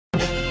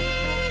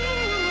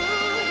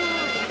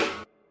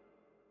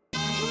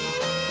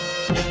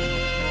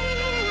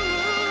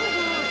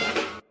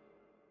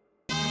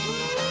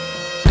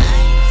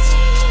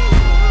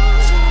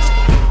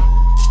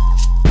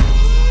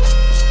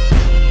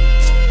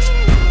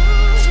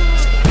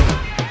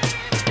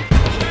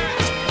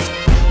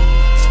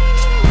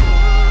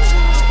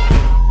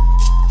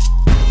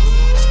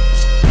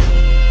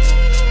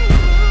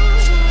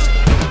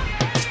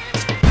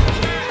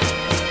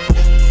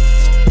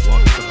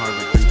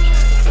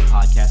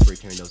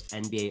turn those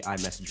NBA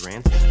iMessage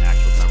rants into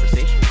actual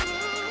conversation.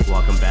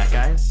 Welcome back,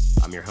 guys.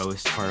 I'm your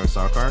host, Karno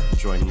Sarkar.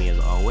 Joining me, as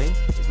always,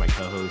 is my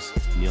co-host,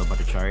 Neil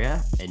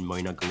Bhattacharya and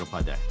Moina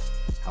Gungapada.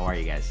 How are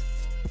you guys?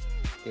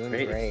 Doing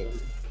great.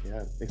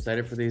 Yeah,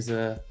 excited for these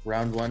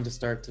round one to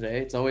start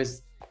today. It's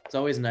always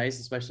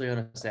nice, especially on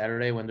a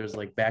Saturday when there's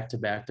like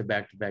back-to-back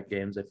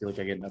games. I feel like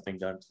I get nothing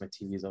done because my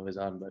TV's always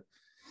on, but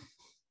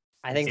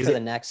I think for the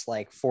next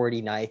like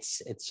 40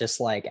 nights, it's just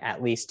like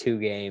at least 2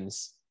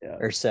 games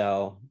or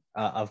so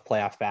of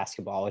playoff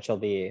basketball, which will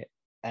be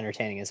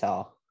entertaining as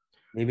hell.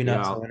 Maybe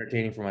not so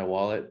entertaining for my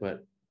wallet,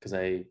 but because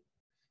there'll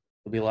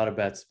be a lot of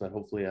bets, but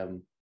hopefully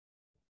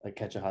I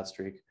catch a hot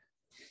streak.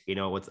 You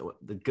know, what's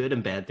the good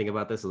and bad thing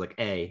about this is like,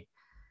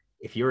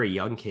 if you're a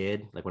young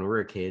kid, like when we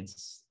were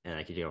kids and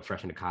like,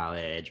 fresh into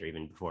college or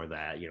even before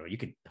that, you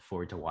could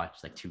afford to watch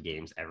like 2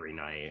 games every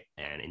night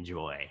and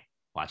enjoy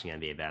watching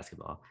NBA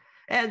basketball.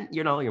 And,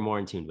 you're more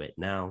in tune with it.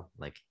 Now,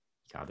 like,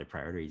 you got other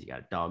priorities. You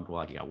got a dog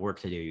walk, you got work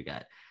to do, you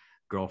got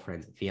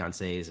girlfriends and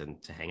fiancés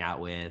and to hang out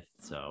with.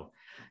 So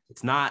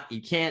it's not,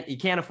 you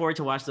can't afford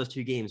to watch those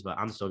 2 games, but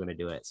I'm still going to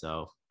do it.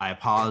 So I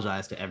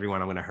apologize to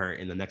everyone I'm going to hurt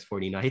in the next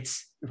 40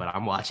 nights, but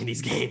I'm watching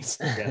these games.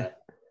 Yeah.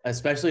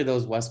 Especially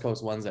those West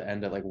Coast ones that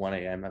end at like 1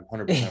 a.m. I'm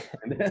 100%.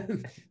 I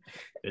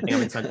think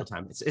I'm in Central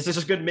Time. It's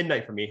just good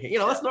midnight for me.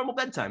 That's normal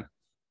bedtime.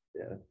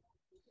 Yeah.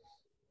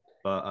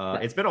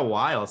 But it's been a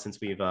while since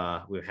we've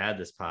had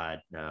this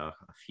pod. A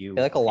few. I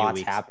feel like a lot's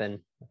weeks. happened.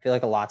 I feel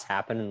like a lot's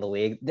happened in the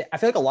league. I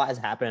feel like a lot has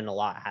happened and a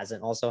lot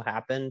hasn't also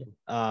happened.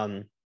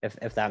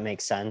 If that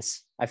makes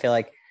sense. I feel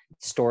like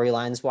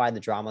storylines wise,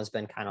 the drama's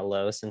been kind of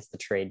low since the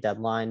trade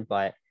deadline,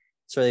 but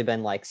it's really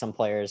been like some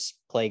players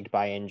plagued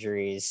by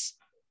injuries,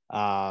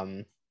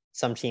 some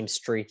teams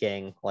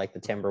streaking like the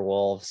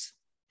Timberwolves.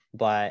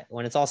 But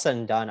when it's all said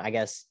and done, I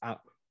guess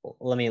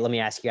let me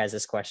ask you guys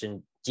this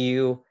question: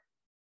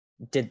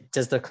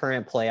 Does the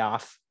current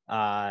playoff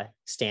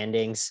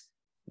standings,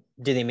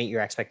 do they meet your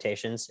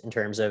expectations in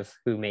terms of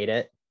who made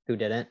it, who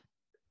didn't?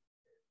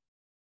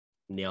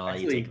 Neil,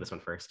 you take this one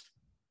first.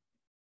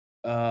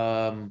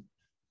 I'm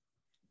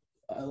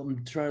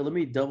trying. Let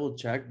me double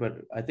check,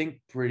 but I think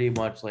pretty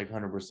much like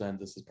 100%.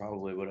 This is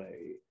probably what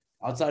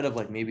outside of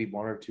like maybe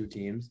 1 or 2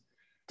 teams.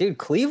 Dude,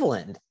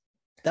 Cleveland.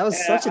 That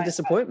was such a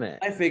disappointment.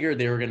 I figured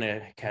they were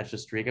gonna catch a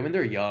streak. I mean,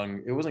 they're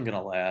young. It wasn't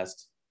gonna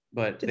last.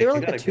 But they were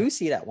like a 2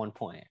 seed at one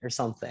point or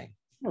something.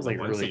 That was like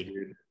really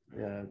weird.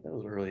 Yeah, that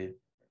was really.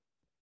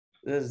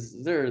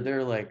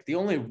 They're like the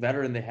only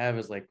veteran they have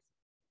is like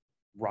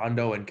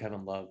Rondo and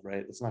Kevin Love,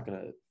 right? It's not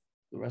gonna.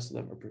 The rest of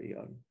them are pretty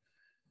young.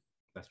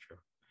 That's true.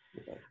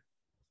 Yeah.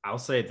 I'll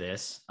say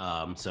this.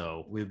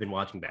 So we've been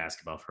watching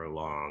basketball for a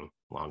long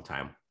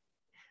time.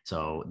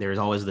 So there's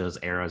always those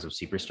eras of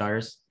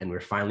superstars, and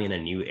we're finally in a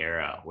new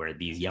era where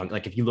these young,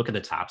 like if you look at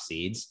the top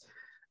seeds.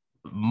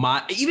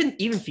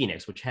 Even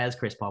Phoenix, which has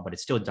Chris Paul, but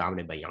it's still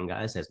dominated by young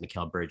guys, has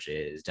Mikal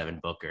Bridges, Devin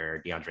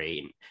Booker, DeAndre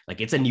Ayton.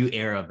 Like it's a new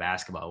era of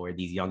basketball where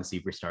these young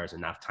superstars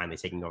enough time they're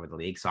taking over the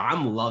league. So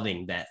I'm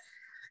loving that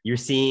you're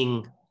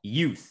seeing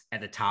youth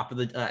at the top of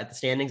the at the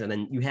standings, and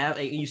then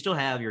you still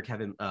have your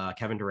Kevin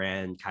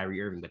Durant,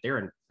 Kyrie Irving, but they're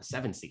in a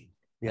 7 seed.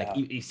 Yeah.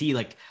 Like you see,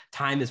 like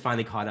time has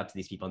finally caught up to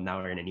these people. And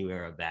now we're in a new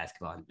era of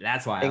basketball, and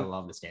that's why I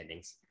love the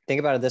standings.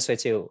 Think about it this way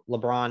too: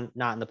 LeBron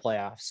not in the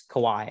playoffs,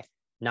 Kawhi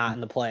not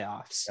in the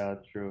playoffs. Yeah,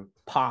 that's true.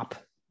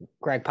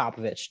 Greg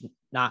Popovich,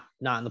 not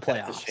in the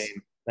playoffs.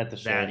 That's a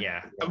shame.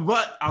 Yeah.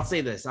 But I'll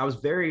say this: I was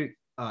very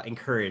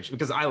encouraged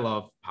because I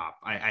love Pop.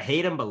 I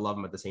hate him, but love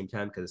him at the same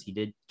time because he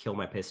did kill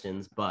my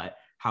Pistons. But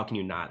how can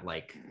you not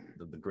like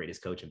the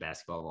greatest coach in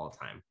basketball of all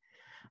time?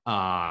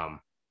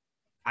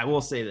 I will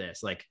say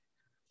this: like,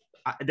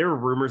 there were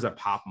rumors that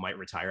Pop might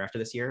retire after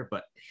this year,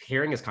 but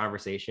hearing his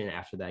conversation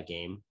after that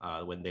game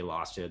when they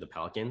lost to the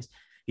Pelicans.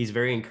 He's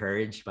very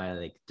encouraged by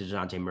like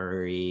DeJounte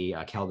Murray,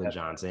 Keldon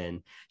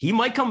Johnson. He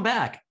might come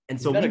back,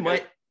 and so we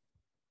might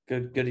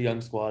good young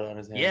squad on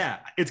his hands. Yeah,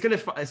 it's gonna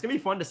be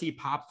fun to see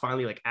Pop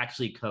finally like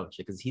actually coach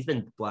because he's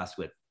been blessed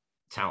with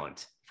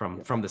talent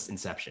from this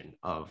inception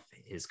of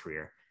his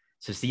career.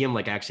 So see him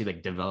like actually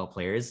like develop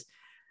players.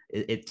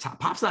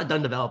 Pop's not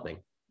done developing.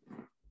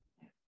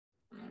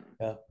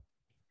 Yeah.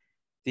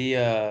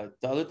 The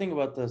other thing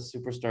about the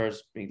superstars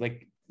being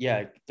like,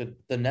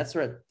 the Nets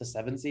are at the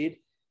 7 seed,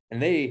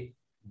 and they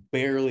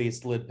barely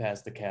slid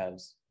past the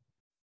Cavs.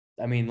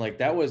 I mean, like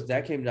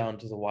that came down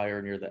to the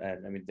wire near the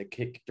end. I mean,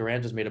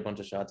 Durant just made a bunch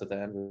of shots at the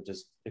end, which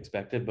is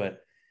expected, but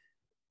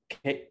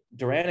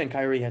Durant and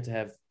Kyrie had to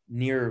have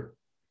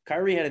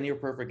Kyrie had a near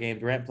perfect game.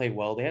 Durant played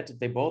well.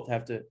 They both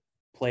have to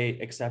play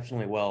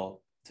exceptionally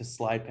well to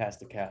slide past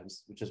the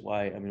Cavs, which is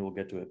why, I mean, we'll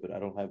get to it, but I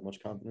don't have much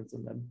confidence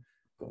in them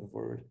going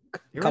forward.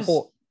 Go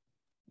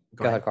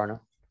ahead, Karno.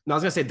 No, I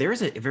was gonna say there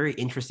is a very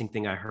interesting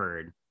thing I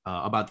heard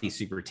about these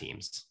super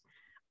teams.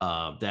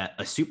 That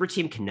a super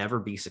team can never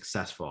be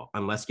successful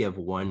unless you have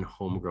one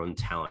homegrown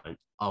talent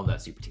of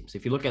that super team. So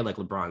if you look at like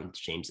LeBron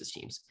James's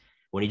teams,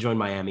 when he joined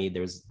Miami,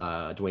 there was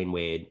Dwayne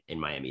Wade in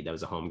Miami. That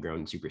was a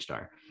homegrown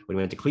superstar. When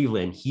he went to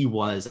Cleveland, he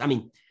was, I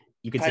mean,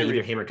 you could say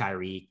either him or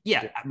Kyrie.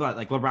 Yeah, but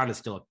like LeBron is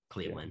still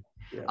Cleveland.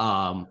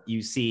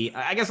 You see,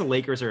 I guess the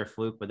Lakers are a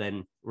fluke, but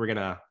then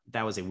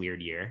that was a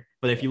weird year.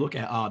 But if you look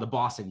at the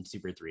Boston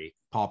Super Three,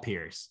 Paul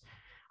Pierce.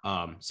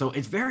 So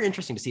it's very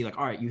interesting to see, like,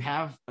 all right, you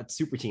have a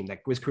super team that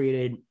was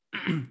created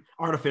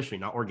artificially,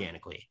 not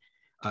organically,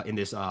 in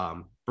this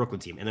Brooklyn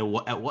team. And then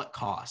at what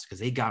cost? Because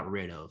they got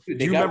rid of, Dude,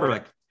 do you remember,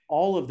 like,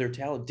 all of their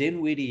talent,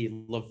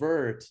 Dinwiddie,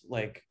 LeVert,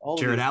 like all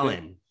Jared of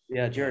Allen.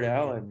 Jared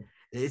Allen.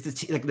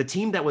 It's like the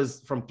team that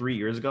was from 3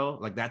 years ago,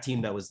 like that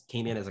team that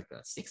came in as like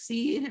a 6th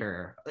seed,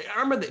 or I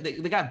remember they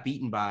got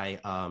beaten by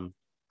I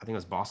think it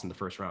was Boston the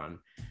first round,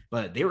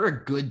 but they were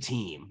a good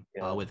team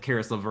with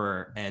Karis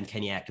LeVert and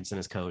Kenny Atkinson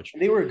as coach.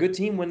 And they were a good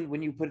team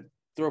when you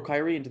throw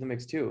Kyrie into the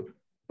mix too,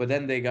 but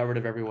then they got rid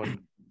of everyone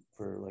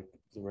for like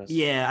the rest.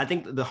 Yeah, I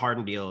think the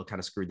Harden deal kind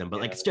of screwed them, but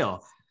like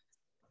still,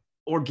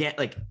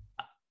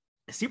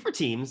 super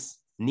teams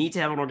need to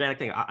have an organic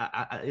thing.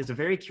 It's a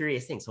very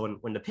curious thing. So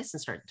when the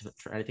Pistons start to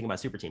try to think about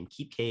super team,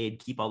 keep Cade,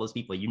 keep all those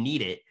people, you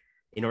need it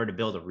in order to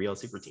build a real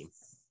super team.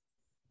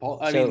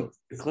 I mean,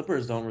 the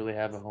Clippers don't really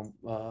have a home.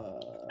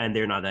 And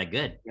they're not that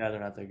good. Yeah, they're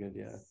not that good.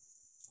 Yeah.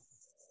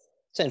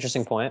 It's an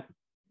interesting point.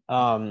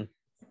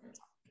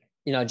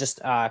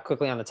 Just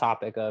quickly on the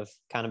topic of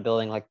kind of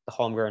building like the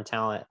homegrown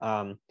talent.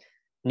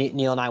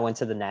 Neil and I went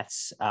to the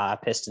Nets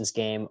Pistons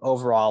game.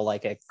 Overall,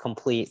 like a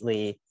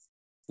completely,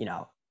 in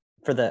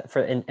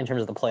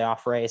terms of the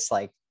playoff race,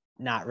 like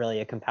not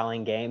really a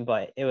compelling game,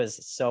 but it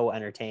was so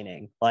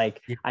entertaining.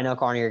 Like, I know,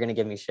 Connor, you're going to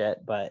give me shit,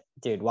 but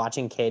dude,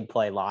 watching Cade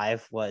play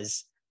live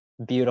was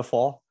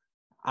beautiful.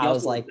 I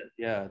was like,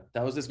 that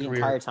was his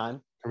entire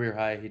time. Career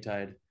high he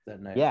tied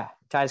that night. Yeah,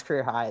 tied his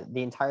career high.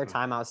 The entire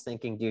time I was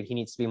thinking, dude, he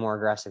needs to be more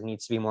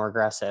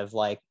aggressive.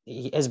 Like,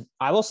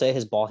 I will say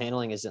his ball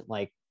handling isn't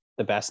like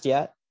the best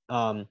yet.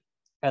 And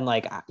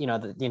like,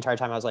 the entire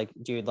time I was like,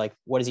 dude, like,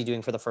 what is he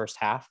doing for the first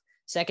half?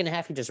 Second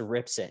half, he just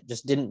rips it,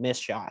 just didn't miss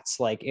shots.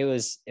 Like, it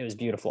was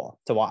beautiful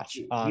to watch.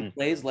 He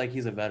plays like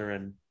he's a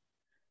veteran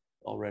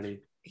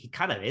already. He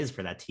kind of is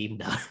for that team,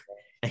 though.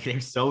 Like,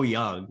 they're so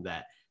young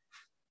that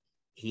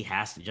he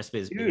has to just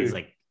be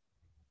like.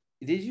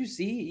 Did you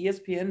see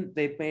ESPN?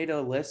 They made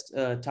a list,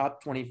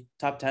 top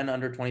 10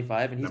 under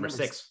 25, and he's number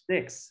 6.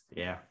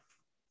 Yeah,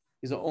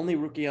 he's the only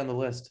rookie on the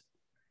list.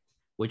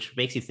 Which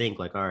makes you think,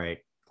 like, all right,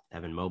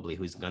 Evan Mobley,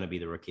 who's going to be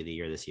the rookie of the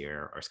year this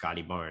year, or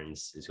Scotty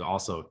Barnes, is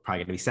also probably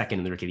going to be second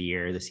in the rookie of the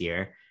year this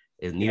year.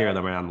 Neither of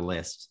them are on the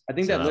list. I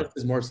think that list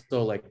is more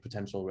so like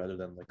potential rather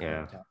than like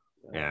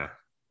yeah.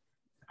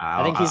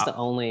 I think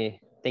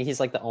he's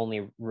like the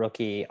only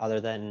rookie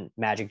other than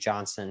Magic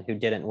Johnson who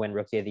didn't win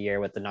Rookie of the Year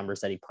with the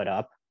numbers that he put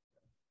up.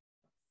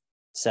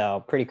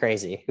 So pretty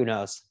crazy. Who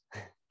knows?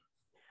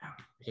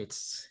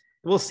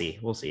 We'll see.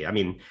 I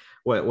mean,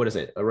 what is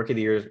it? A Rookie of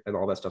the Year and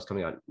all that stuff's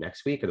coming out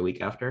next week or the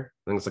week after?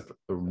 I think it's like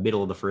the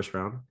middle of the first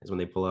round is when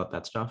they pull out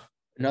that stuff.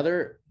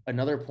 Another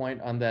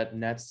point on that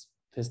Nets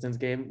Pistons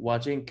game,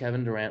 watching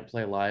Kevin Durant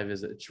play live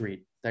is a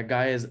treat. That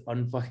guy is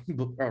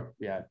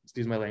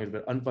excuse my language,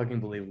 but unfucking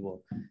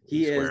believable.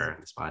 He is in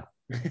the spot.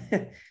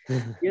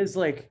 He is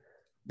like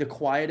the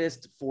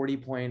quietest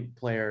 40-point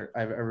player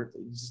I've ever.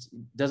 Just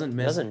doesn't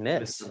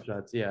miss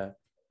shots. Yeah.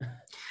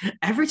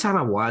 Every time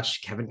I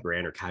watch Kevin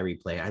Durant or Kyrie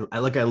play, I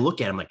look at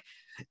him like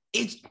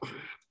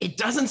it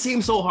doesn't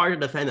seem so hard to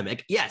defend them.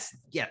 Like,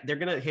 they're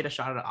gonna hit a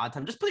shot at an odd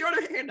time. Just put your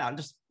other hand down,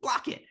 just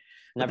block it.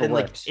 Never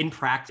works. Like in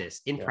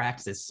practice,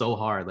 it's so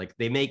hard. Like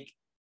they make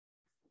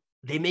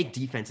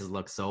defenses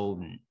look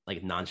so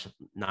like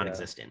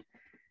non-existent.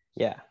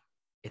 Yeah.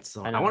 It's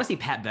so I want to see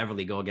Pat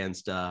Beverly go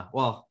against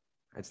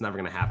it's never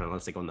gonna happen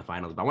unless they go in the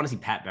finals, but I want to see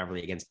Pat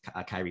Beverly against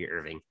Kyrie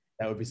Irving.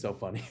 That would be so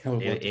funny.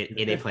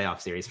 in a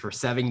playoff series for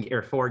 7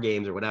 or 4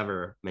 games or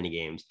whatever many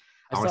games.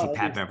 I want to see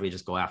Pat Beverly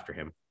just go after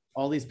him.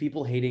 All these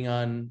people hating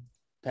on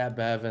Pat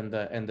Bev and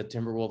the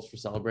Timberwolves for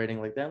celebrating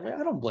like that. Like,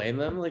 I don't blame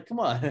them. Like, come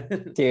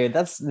on. Dude,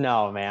 that's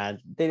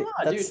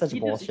such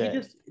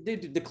bullshit.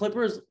 The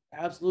Clippers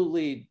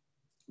absolutely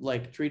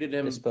like treated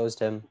him. Disposed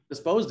him.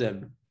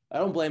 I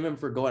don't blame him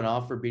for going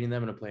off for beating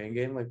them in a playing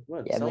game. Like,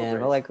 what? Yeah, celebrate. Man.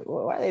 But like,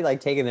 why are they like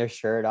taking their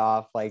shirt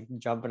off, like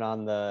jumping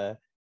on the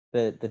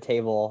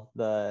table,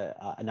 the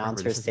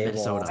announcer's table?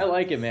 Minnesota. I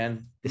like it,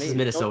 man. This is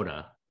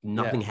Minnesota.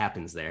 Nothing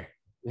happens there.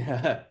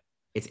 Yeah.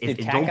 Don't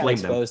blame them.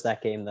 Exposed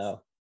that game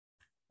though.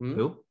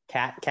 Who?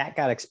 Cat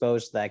got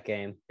exposed that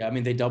game. Yeah, I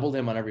mean they doubled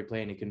him on every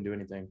play and he couldn't do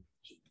anything.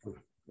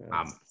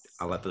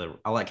 I'll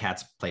let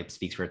Cat's play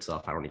speak for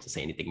itself. I don't need to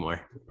say anything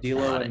more.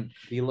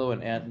 D'Lo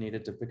and Ant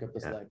needed to pick up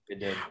the slack. They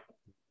did.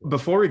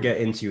 Before we get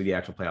into the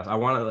actual playoffs, I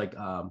want to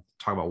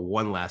talk about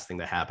one last thing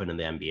that happened in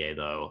the NBA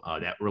though,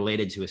 that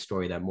related to a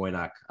story that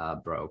Moynock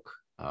broke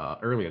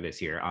earlier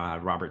this year.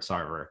 Robert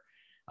Sarver,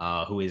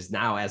 who is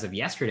now, as of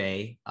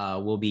yesterday,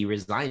 will be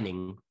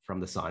resigning from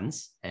the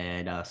Suns,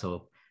 and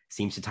so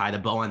seems to tie the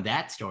bow on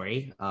that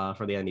story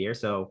for the end of the year.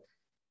 So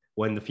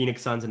when the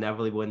Phoenix Suns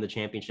inevitably win the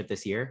championship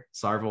this year,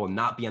 Sarver will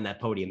not be on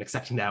that podium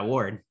accepting that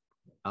award.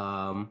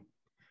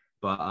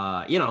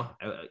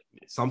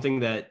 Something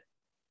that,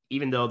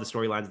 even though the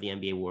storylines of the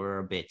NBA were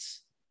a bit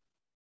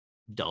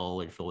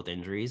dull and filled with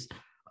injuries,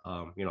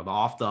 The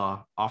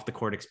off the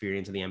court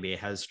experience of the NBA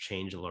has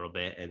changed a little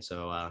bit, and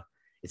so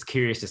it's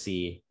curious to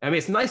see. I mean,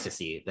 it's nice to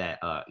see that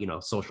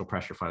social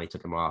pressure finally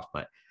took him off.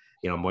 But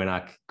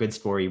Moynock, good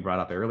story you brought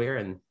up earlier,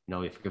 and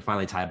if we could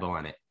finally tie a bow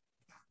on it.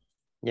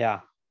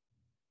 Yeah,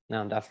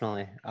 no,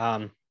 definitely.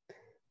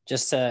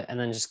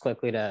 Just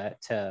quickly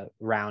to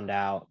round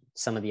out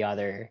some of the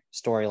other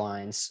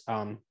storylines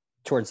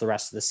towards the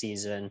rest of the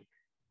season.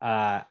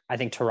 I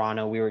think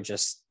Toronto, we were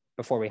just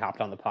before we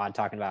hopped on the pod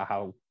talking about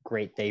how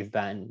great they've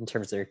been in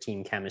terms of their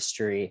team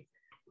chemistry.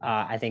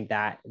 I think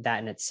that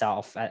in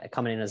itself,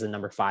 coming in as the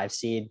number 5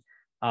 seed,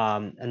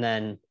 and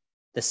then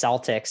the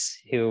Celtics,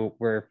 who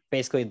were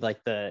basically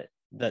like the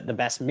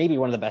best, maybe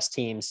one of the best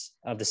teams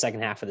of the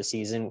second half of the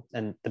season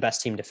and the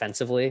best team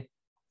defensively.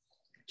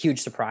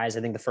 Huge surprise.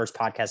 I think the first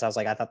podcast I was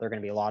like, I thought they were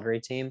going to be a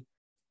lottery team.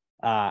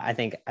 I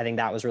think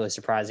that was really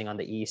surprising on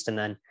the East, and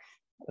then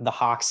the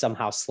Hawks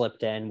somehow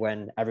slipped in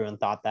when everyone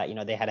thought that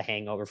they had a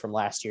hangover from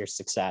last year's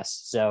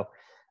success. So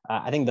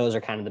I think those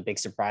are kind of the big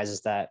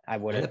surprises that I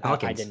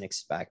didn't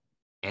expect.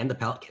 And the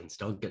Pelicans,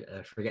 don't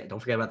forget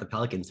about the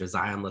Pelicans. They're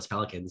Zion-less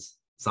Pelicans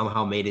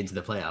somehow made into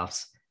the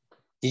playoffs.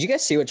 Did you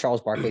guys see what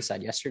Charles Barkley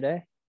said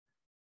yesterday?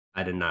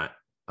 I did not.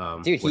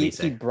 Dude,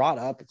 he brought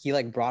up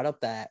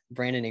that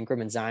Brandon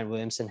Ingram and Zion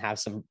Williamson have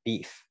some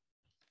beef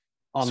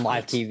on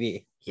live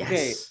TV. Yes.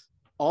 Okay.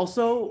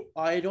 Also,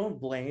 I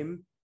don't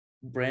blame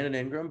Brandon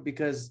Ingram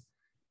because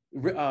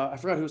I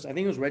forgot I think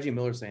it was Reggie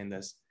Miller saying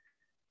this.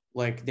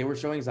 Like, they were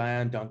showing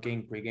Zion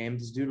dunking pregame.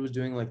 This dude was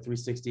doing like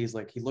 360s.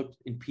 Like, he looked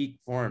in peak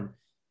form.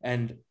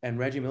 And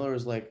Reggie Miller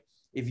was like,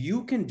 if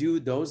you can do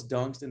those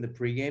dunks in the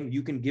pregame,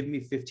 you can give me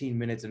 15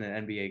 minutes in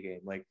an NBA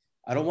game. Like,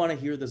 I don't want to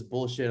hear this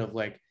bullshit of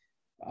like,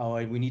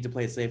 oh, we need to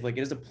play it safe. Like,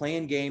 it is a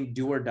playing game,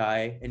 do or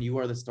die, and you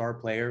are the star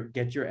player.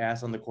 Get your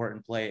ass on the court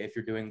and play if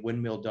you're doing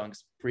windmill dunks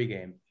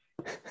pregame.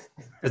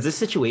 Does this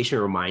situation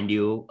remind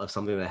you of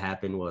something that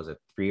happened, was it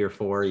 3 or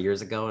 4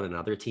 years ago in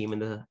another team in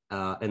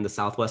the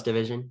Southwest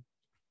Division?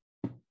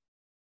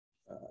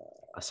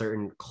 A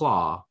certain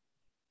Claw.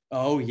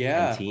 Oh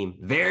yeah, team.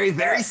 Very,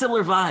 very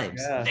similar vibes.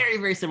 Yeah. Very,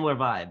 very similar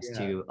vibes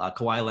to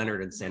Kawhi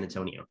Leonard in San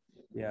Antonio.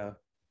 Yeah.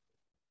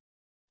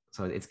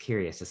 So it's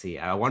curious to see.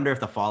 I wonder if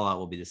the fallout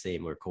will be the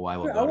same, where Kawhi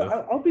will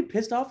go. I'll be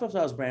pissed off if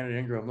I was Brandon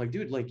Ingram. Like,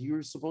 dude, like, you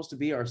were supposed to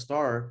be our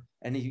star,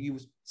 and you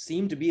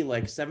seem to be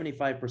like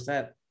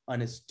 75% on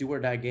his do or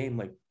die game.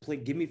 Like,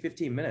 give me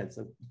 15 minutes.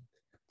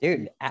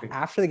 Dude,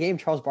 after the game,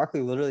 Charles Barkley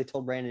literally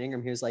told Brandon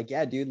Ingram, he was like,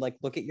 yeah, dude, like,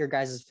 look at your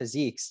guys'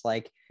 physiques.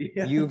 Like,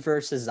 you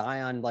versus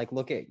Zion, like,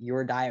 look at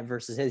your diet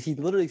versus his. He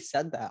literally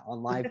said that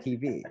on live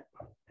TV.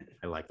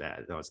 I like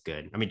that. That was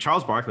good. I mean,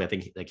 Charles Barkley, I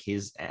think like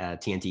his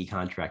TNT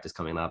contract is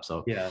coming up.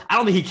 So yeah, I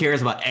don't think he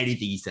cares about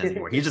anything he says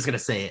anymore. He's just going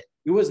to say it.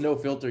 It was no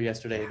filter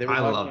yesterday. They were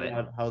talking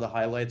about how the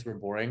highlights were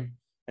boring.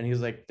 And he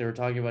was like,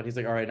 he's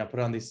like, all right, now put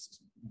on these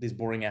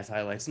boring ass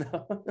highlights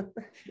now.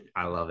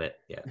 I love it.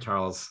 Yeah.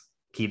 Charles,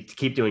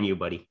 keep doing you,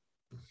 buddy.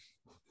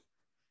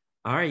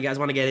 All right, you guys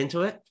want to get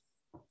into it?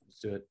 Let's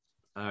do it.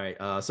 All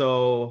right.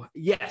 So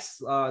yes,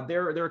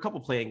 there are a couple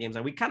playing games,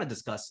 and we kind of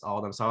discussed all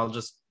of them. So I'll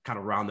just kind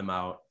of round them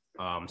out.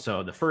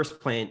 So the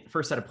first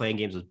set of playing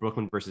games was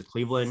Brooklyn versus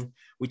Cleveland.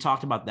 We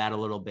talked about that a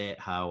little bit.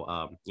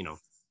 How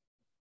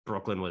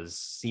Brooklyn was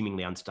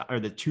seemingly unstoppable, or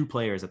the two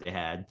players that they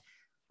had,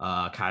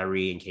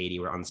 Kyrie and KD,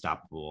 were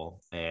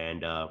unstoppable,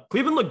 and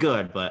Cleveland looked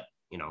good, but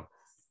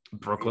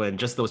Brooklyn,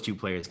 just those two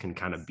players can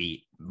kind of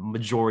beat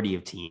majority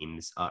of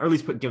teams, or at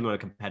least give them a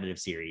competitive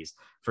series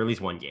for at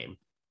least one game.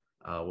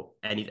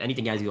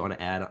 Anything guys you want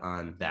to add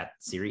on that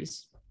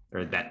series,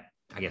 or that,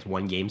 I guess,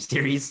 one game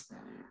series?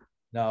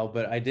 No,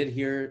 but I did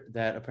hear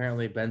that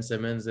apparently Ben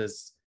Simmons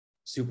is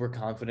super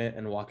confident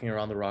and walking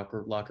around the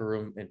locker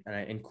room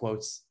in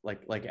quotes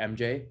like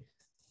MJ.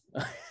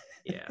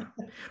 Yeah,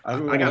 I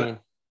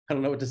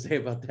don't know what to say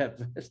about that.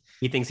 But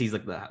he thinks he's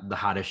like the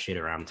hottest shit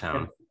around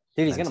town.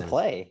 Dude, he's gonna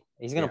play.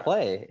 He's gonna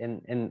play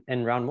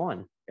in round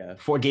one. Yeah,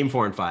 for game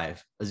 4 and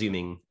 5.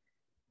 Assuming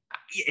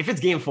if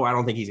it's game 4, I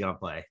don't think he's gonna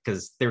play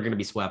because they're gonna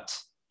be swept.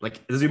 Like,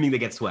 assuming they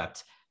get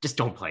swept, just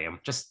don't play him.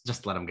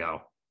 Just let him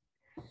go.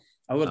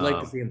 I would like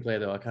to see him play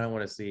though. I kind of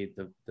want to see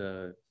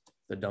the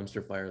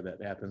dumpster fire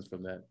that happens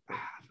from that.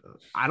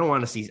 I don't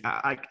want to see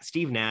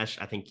Steve Nash.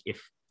 I think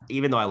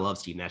even though I love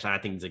Steve Nash, I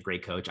think he's a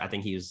great coach. I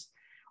think he's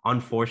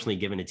unfortunately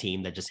given a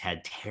team that just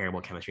had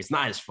terrible chemistry. It's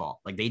not his fault.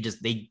 Like, they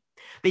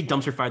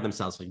dumpster fired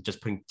themselves, like,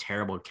 just putting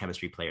terrible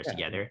chemistry players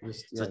together.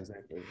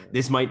 Exactly.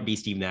 This might be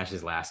Steve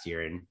Nash's last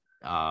year in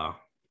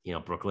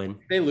Brooklyn.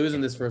 If they lose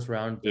in this first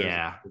round, there's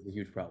a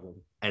huge problem.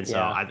 And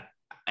so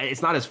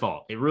it's not his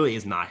fault. It really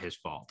is not his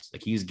fault.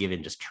 Like, he was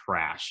given just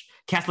trash.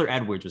 Kessler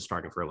Edwards was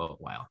starting for a little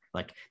while.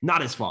 Like,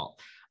 not his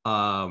fault.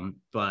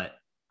 But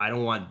I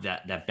don't want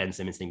that Ben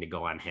Simmons thing to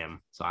go on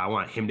him. So I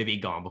want him to be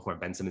gone before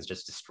Ben Simmons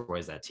just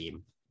destroys that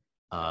team.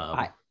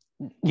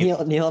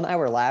 Neil and I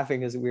were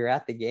laughing as we were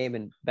at the game,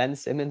 and Ben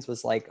Simmons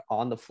was like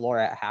on the floor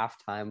at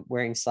halftime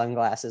wearing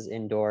sunglasses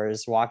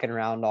indoors, walking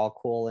around all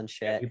cool and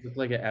Yeah, shit. he looked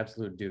like an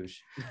absolute douche.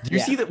 Did you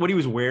Yeah. see that what he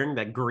was wearing?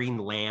 That green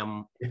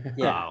lamb.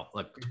 Yeah.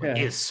 Like Yeah. it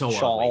is so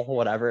Shawl, ugly.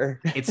 whatever.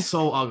 It's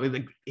so ugly.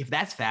 Like, if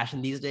that's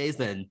fashion these days,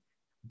 then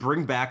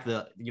bring back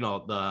the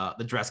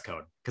dress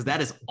code, because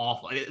that is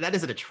awful. That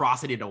is an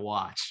atrocity to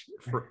watch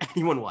for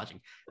anyone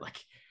watching. Like,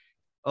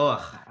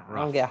 oh, I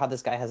don't get how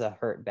this guy has a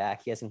hurt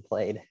back. He hasn't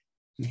played.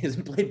 He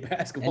hasn't played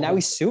basketball. And now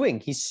he's suing.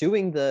 He's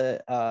suing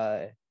the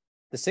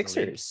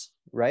Sixers,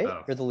 right?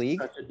 Oh. Or the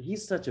league.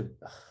 He's such a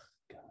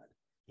God.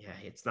 Yeah,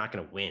 it's not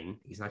gonna win.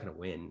 He's not gonna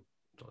win.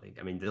 Like,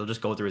 I mean, they'll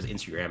just go through his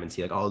Instagram and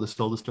see like, oh, this is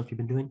all the stuff you've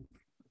been doing.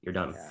 You're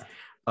done. Yeah.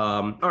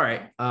 All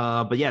right.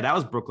 But yeah, that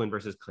was Brooklyn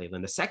versus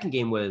Cleveland. The second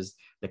game was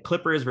the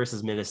Clippers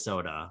versus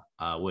Minnesota,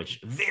 which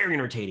very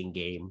entertaining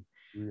game.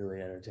 Really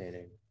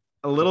entertaining.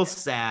 A little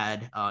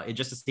sad,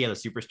 just to see how the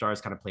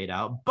superstars kind of played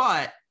out,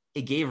 but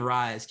it gave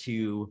rise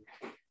to,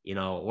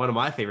 one of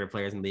my favorite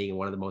players in the league and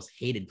one of the most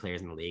hated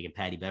players in the league, and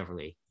Patty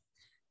Beverly.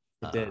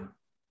 It did.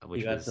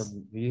 Which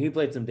He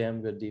played some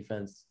damn good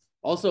defense.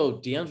 Also,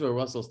 D'Angelo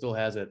Russell still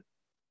has it.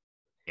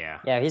 Yeah.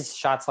 Yeah, his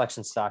shot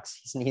selection sucks.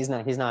 He's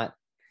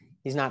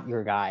not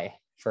your guy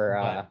for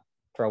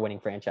a winning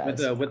franchise.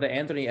 With the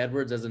Anthony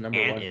Edwards as a number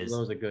Ant one, is. that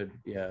was a good,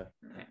 yeah.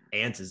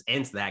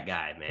 Ant's that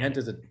guy, man.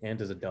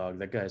 Ant is a dog.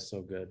 That guy is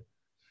so good.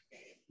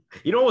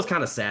 You know what was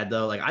kind of sad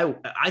though? Like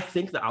I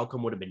think the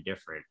outcome would have been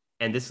different.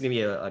 And this is gonna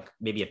be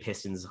maybe a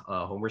Pistons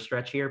homer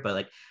stretch here, but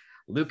like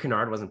Luke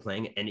Kennard wasn't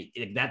playing, and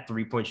that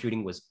 3-point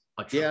shooting was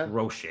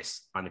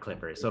atrocious on the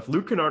Clippers. So if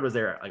Luke Kennard was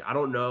there, like I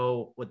don't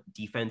know what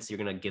defense you're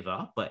gonna give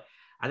up, but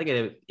I think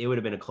it would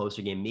have been a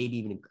closer game, maybe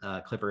even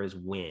Clippers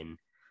win,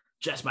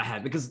 just by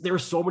having, because there were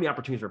so many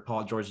opportunities where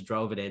Paul George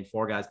drove it in,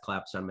 4 guys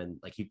collapsed on him, and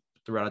like he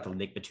threw it out to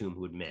Nick Batum,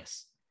 who would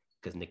miss,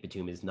 because Nick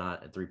Batum is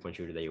not a 3-point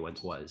shooter that he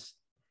once was.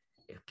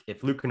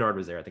 If Luke Kennard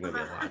was there, I think it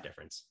would be a lot of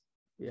difference.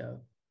 Yeah.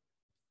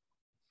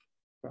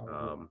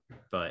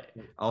 But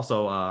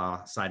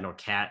also, side note,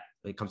 Cat,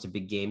 when it comes to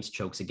big games,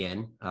 chokes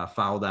again.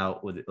 Fouled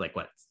out with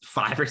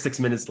 5 or 6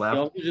 minutes left. He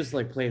also just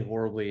played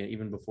horribly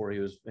even before he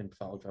was in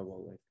foul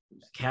trouble.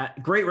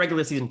 Cat, great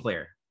regular season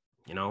player,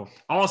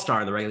 all-star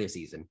in the regular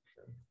season,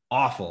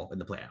 awful in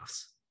the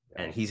playoffs.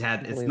 And it's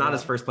not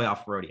his first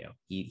playoff rodeo.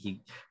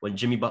 He when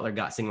Jimmy Butler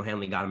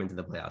single-handedly got him into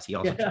the playoffs, he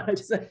also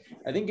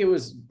I think it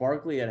was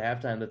Barkley at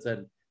halftime that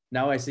said,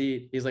 "Now I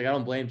see." He's like, "I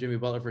don't blame Jimmy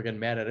Butler for getting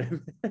mad at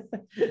him."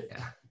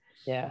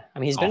 Yeah. I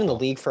mean, he's been in the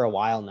league for a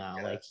while now.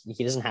 Yeah. Like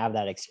he doesn't have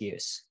that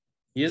excuse.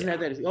 He doesn't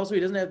have that. Also,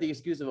 he doesn't have the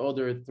excuse of, "Oh,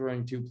 they're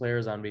throwing 2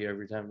 players on me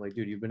every time." Like,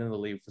 dude, you've been in the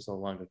league for so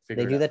long.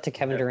 They do that to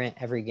Kevin Durant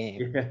every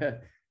game.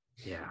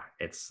 Yeah.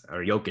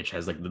 Or Jokic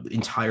has the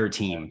entire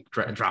team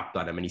dropped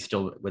on him, and he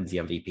still wins the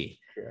MVP.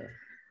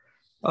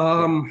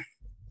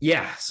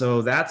 Yeah.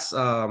 So that's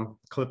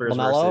Clippers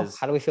LaMelo. versus.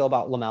 How do we feel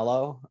about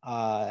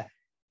LaMelo?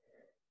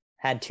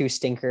 Had 2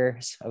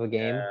 stinkers of a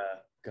game. Yeah,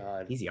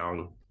 God. He's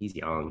young.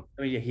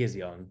 I mean, yeah, he is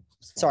young.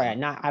 Sorry,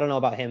 I don't know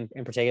about him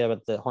in particular,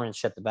 but the Hornets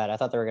shit the bed. I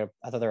thought they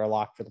were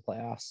locked for the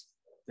playoffs.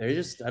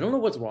 I don't know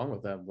what's wrong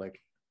with them.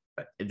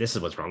 This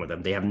is what's wrong with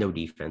them. They have no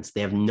defense.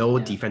 They have no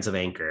defensive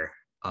anchor.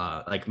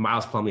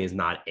 Miles Plumlee is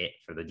not it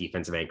for the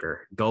defensive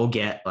anchor. Go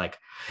get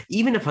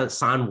even if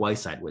Hassan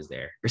Whiteside was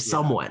there or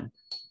someone,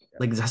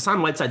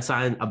 Hassan Whiteside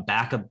signed a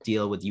backup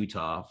deal with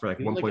Utah for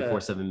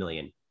 $1.47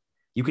 million.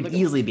 You could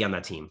easily be on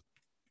that team.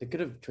 They could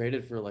have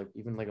traded for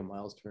even a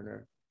Miles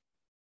Turner.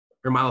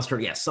 Or Miles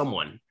Turner,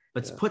 someone.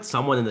 But put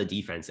someone in the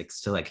defense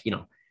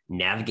to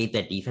navigate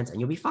that defense, and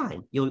you'll be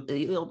fine. You'll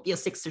be a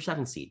 6 or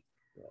 7 seed.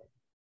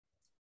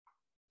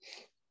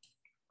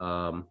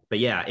 But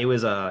yeah, it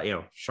was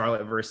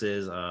Charlotte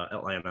versus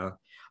Atlanta.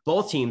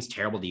 Both teams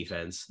terrible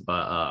defense,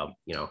 but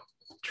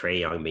Trae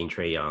Young being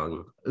Trae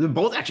Young.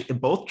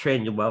 Both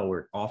trained well.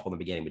 Were awful in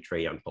the beginning, but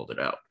Trae Young pulled it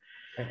out.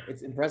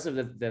 It's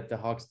impressive that the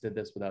Hawks did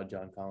this without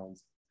John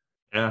Collins.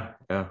 Yeah.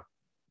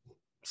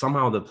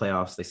 Somehow the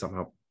playoffs, they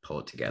somehow pull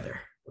it together,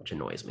 which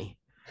annoys me.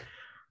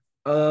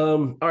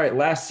 All right,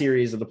 last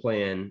series of the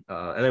play-in,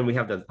 and then we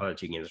have the other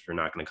 2 games we're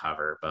not going to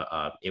cover,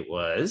 but it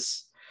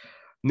was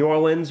New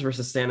Orleans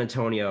versus San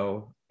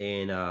Antonio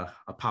in a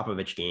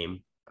Popovich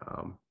game.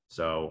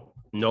 So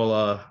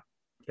Nola,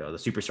 the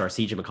superstar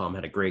CJ McCollum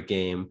had a great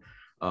game.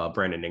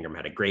 Brandon Ingram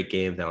had a great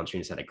game.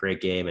 Valanciunas had a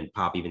great game, and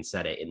Pop even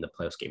said it in the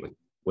playoffs game.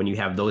 When you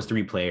have those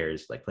 3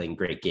 players playing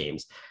great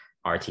games,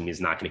 our team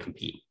is not going to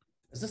compete.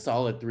 It's a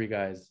solid 3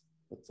 guys.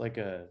 I like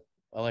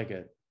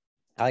it.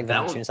 I like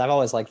Valanciunas. I've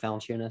always liked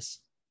Valanciunas.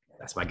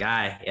 That's my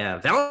guy. Yeah.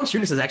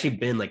 Valanciunas has actually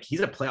been he's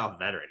a playoff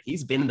veteran.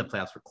 He's been in the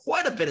playoffs for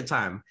quite a bit of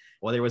time,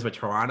 whether it was with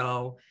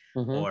Toronto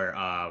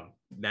or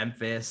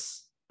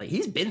Memphis.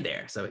 He's been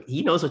there. So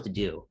he knows what to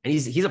do. And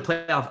he's a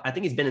playoff. I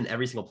think he's been in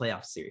every single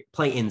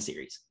play-in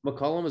series.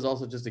 McCollum is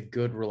also just a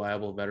good,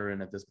 reliable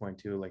veteran at this point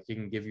too. He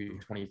can give you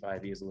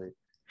 25 easily.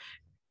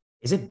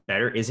 Is it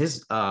better? Is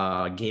his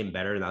game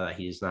better now that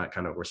he's not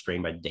kind of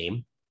restrained by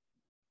Dame?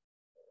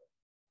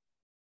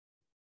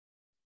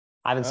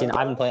 I haven't seen.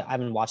 I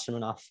haven't watched him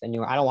enough. And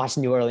I don't watch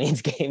New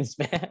Orleans games,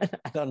 man.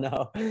 I don't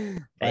know. Hey,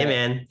 But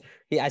man.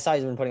 I saw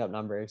he's been putting up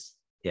numbers.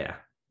 Yeah.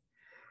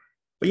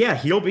 But yeah,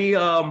 he'll be.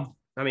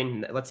 I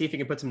mean, let's see if he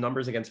can put some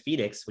numbers against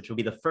Phoenix, which will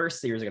be the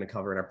first series we're going to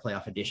cover in our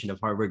playoff edition of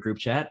Harvard Group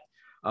Chat.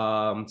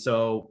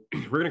 So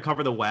we're going to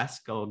cover the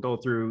West. Go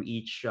through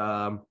each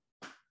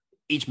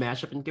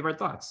matchup and give our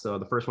thoughts. So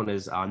the first one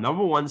is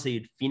number 1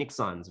 seed Phoenix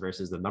Suns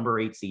versus the number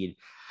 8 seed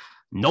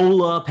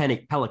NOLA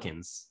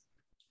Pelicans.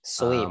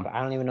 Sweep.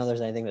 I don't even know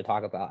there's anything to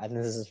talk about. I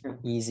think this is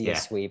easy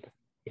sweep.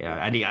 Yeah,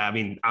 I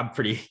mean, I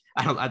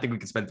think we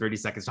could spend 30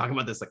 seconds talking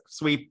about this. Like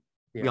sweep.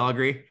 Yeah. We all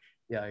agree.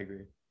 Yeah, I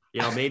agree.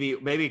 You know,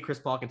 maybe Chris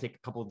Paul can take a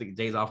couple of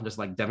days off and just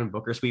like Devin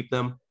Booker sweep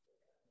them,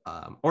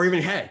 or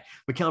even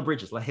Mikal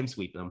Bridges, let him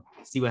sweep them.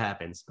 See what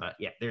happens. But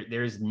yeah,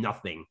 there's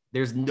nothing.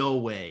 There's no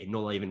way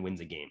NOLA even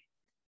wins a game.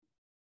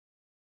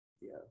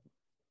 Yeah.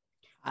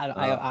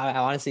 I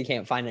honestly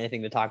can't find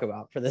anything to talk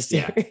about for this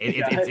series.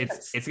 Yeah,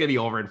 it's gonna be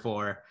over in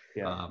 4.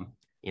 Yeah.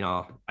 You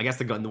know, I guess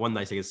the one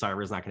nice thing is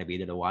Sarver's not gonna be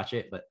there to watch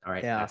it, but all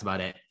right, Yeah. That's about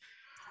it.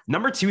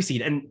 Number 2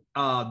 seed, and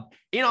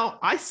you know,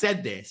 I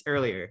said this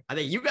earlier. I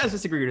think you guys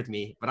disagreed with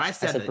me, but I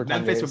said that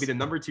Memphis would be the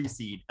number 2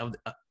 seed of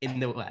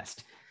in the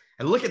West.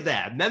 And look at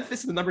that,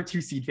 Memphis is the number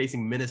 2 seed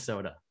facing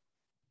Minnesota.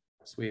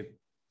 Sweep.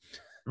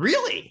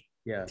 Really?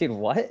 Yeah. Dude,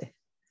 what?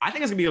 I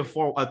think it's gonna be a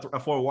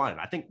 4-1.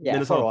 I think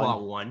Minnesota pull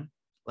out 1.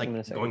 Like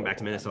going back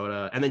to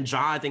Minnesota, and then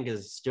Ja I think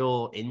is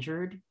still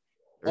injured.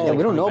 Yeah,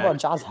 we don't know about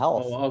Ja's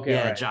health. Oh, okay.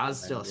 Yeah, right.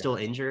 Ja's still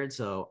injured.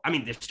 So I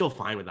mean, they're still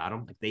fine without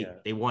him. Like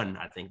they won.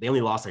 I think they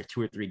only lost like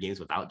 2 or 3 games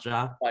without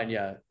Ja. Fine,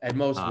 yeah. At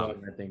most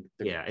 1, I think.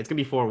 Yeah, it's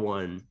gonna be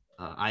 4-1.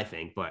 I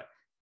think, but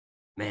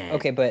man.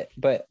 Okay, but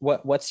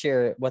what's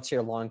your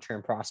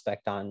long-term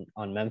prospect on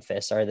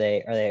Memphis? Are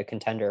they a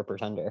contender or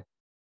pretender?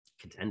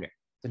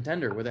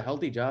 Contender with a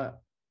healthy Ja.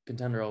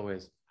 Contender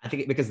always. I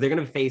think because they're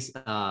going to face,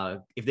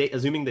 if they,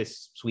 assuming they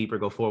sweep or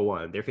go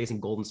 4-1, they're facing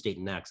Golden State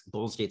next.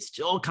 Golden State's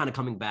still kind of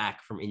coming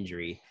back from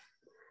injury.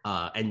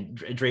 And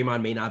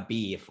Draymond may not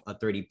be a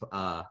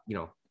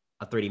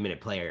 30-minute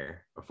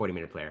player or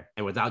 40-minute player.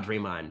 And without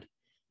Draymond,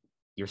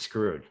 you're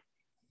screwed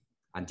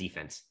on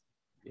defense.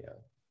 Yeah.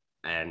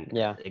 And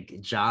Ja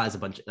is a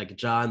bunch of,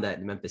 like Ja and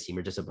that Memphis team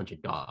are just a bunch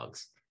of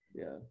dogs.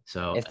 Yeah.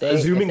 So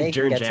assuming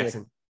Jaren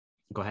Jackson,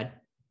 go ahead.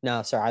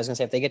 No, sorry. I was going to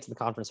say, if they get to the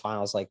conference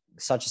finals, like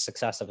such a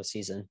success of a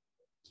season.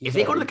 If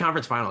they go to the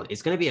conference finals,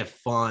 it's going to be a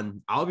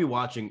fun. I'll be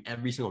watching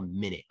every single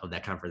minute of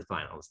that conference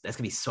finals. That's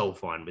going to be so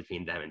fun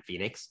between them and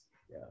Phoenix.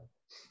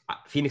 Yeah.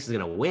 Phoenix is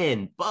going to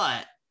win,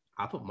 but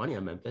I'll put money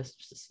on Memphis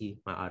just to see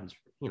my odds,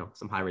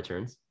 some high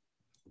returns.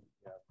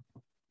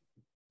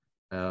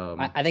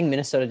 Yeah. I think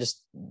Minnesota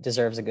just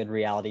deserves a good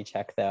reality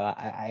check, though.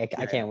 I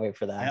can't wait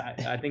for that.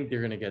 I think they're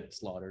going to get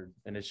slaughtered,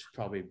 and it's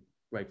probably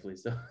rightfully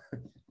so.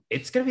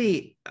 It's gonna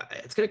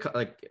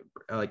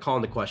like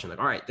calling the question, like,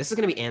 all right, this is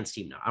gonna be Ant's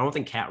team now. I don't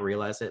think Cat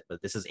realized it,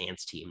 but this is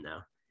Ant's team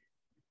now.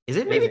 Is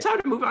it maybe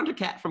time to move on to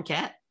Cat from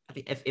Cat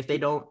if they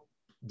don't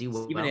do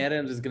well? Steven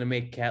Adams is gonna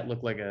make Cat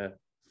look like a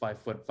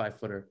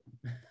 5-footer.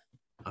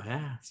 Oh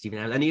yeah, Steven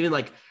Adams, and even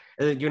like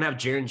you're gonna have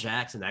Jaren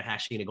Jackson that's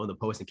actually gonna go in the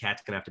post, and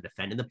Cat's gonna have to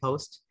defend in the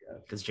post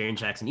because Jaren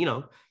Jackson, he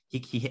was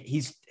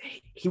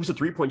a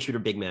 3-point shooter,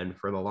 big man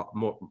for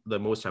the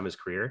most time of his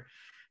career,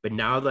 but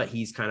now that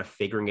he's kind of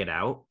figuring it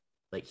out.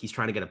 Like he's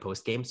trying to get a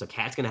post game. So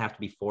Cat's going to have to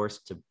be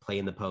forced to play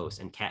in the post,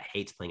 and Cat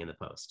hates playing in the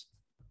post.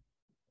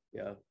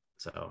 Yeah.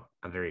 So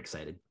I'm very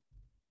excited.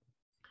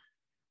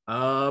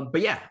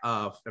 But yeah,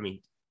 I mean,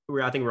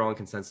 I think we're all in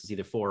consensus,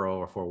 either 4-0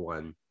 or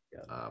 4-1.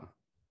 Yeah.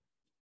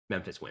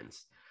 Memphis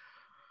wins.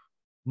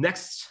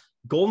 Next,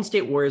 Golden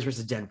State Warriors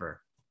versus Denver.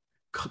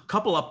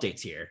 Couple updates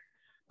here.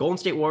 Golden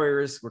State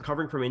Warriors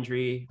recovering from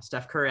injury.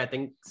 Steph Curry, I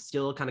think,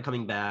 still kind of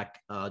coming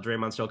back.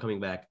 Draymond still coming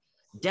back.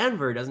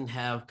 Denver doesn't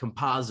have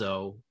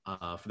Campazzo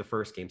for the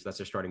first game, so that's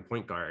their starting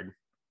point guard.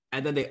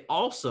 And then they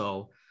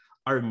also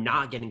are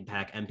not getting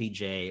back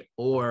MPJ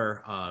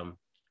or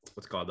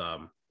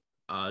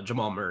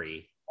Jamal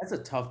Murray. That's a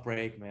tough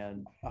break,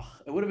 man.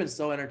 It would have been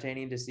so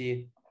entertaining to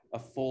see a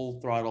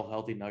full throttle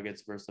healthy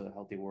Nuggets versus a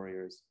healthy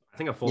Warriors. I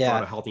think a full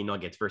throttle healthy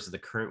Nuggets versus the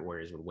current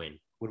Warriors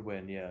would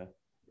win. Yeah.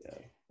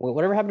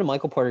 Whatever happened to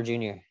Michael Porter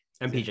Jr.?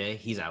 MPJ,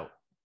 he's out.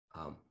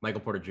 Michael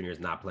Porter Jr. is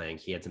not playing.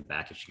 He had some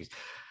back issues.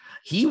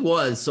 He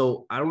was,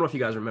 so I don't know if you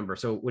guys remember.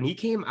 So when he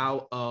came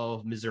out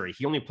of Missouri,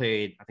 he only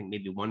played, I think,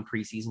 maybe 1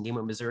 preseason game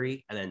with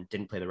Missouri and then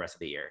didn't play the rest of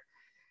the year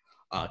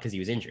because he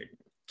was injured.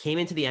 Came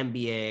into the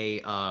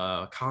NBA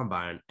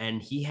combine,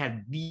 and he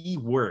had the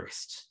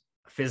worst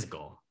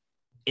physical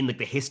in like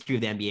the history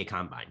of the NBA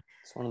combine.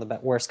 It's one of the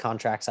worst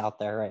contracts out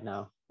there right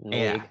now in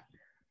the league.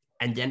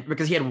 And then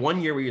because he had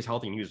 1 year where he was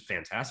healthy and he was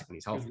fantastic when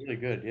he's healthy. He was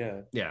really good, yeah.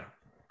 Yeah.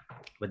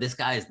 But this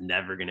guy is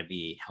never going to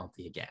be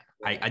healthy again.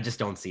 I just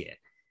don't see it.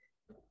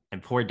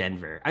 And poor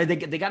Denver. They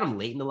got him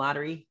late in the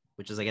lottery,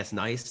 which is, I guess,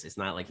 nice. It's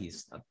not like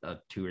he's a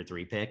 2 or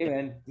 3 pick. Hey,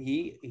 man,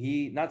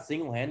 he not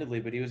single-handedly,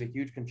 but he was a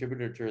huge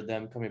contributor to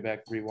them coming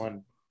back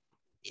 3-1.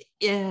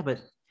 Yeah, but,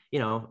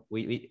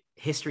 we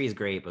history is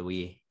great, but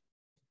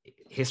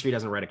history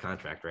doesn't write a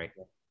contract, right?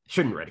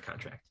 Shouldn't write a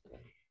contract.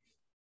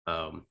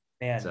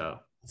 Man, So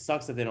it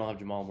sucks that they don't have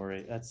Jamal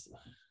Murray. That's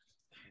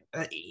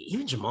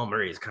even Jamal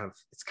Murray is kind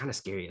of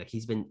scary. Like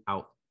he's been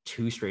out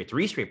three straight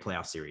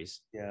playoff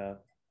series. yeah.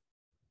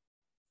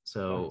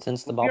 So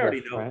Since the We bubble,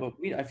 already know, right?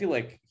 but I feel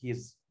like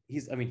he's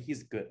I mean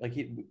he's good. Like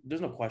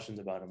there's no questions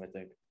about him. I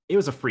think. it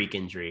was a freak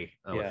injury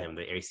with Yeah. him,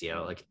 the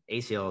ACL. Like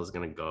ACL is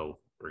gonna go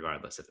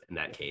regardless in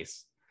that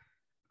case.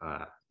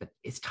 But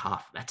it's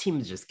tough. That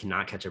team just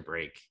cannot catch a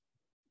break.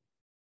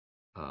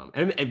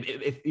 And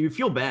if you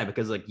feel bad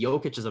because like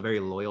Jokic is a very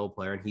loyal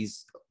player and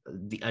he's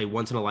a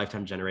once in a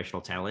lifetime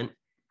generational talent,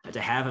 and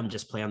to have him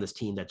just play on this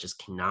team that just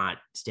cannot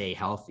stay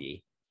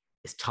healthy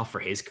is tough for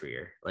his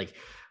career. Like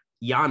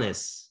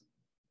Giannis,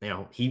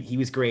 he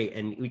was great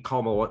and we call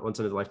him a once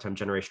in a lifetime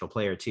generational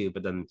player too,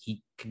 but then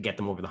he could get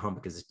them over the hump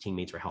because his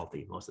teammates were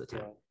healthy most of the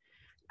time. Yeah.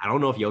 I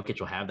don't know if Jokic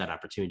will have that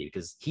opportunity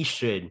because he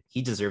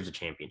deserves a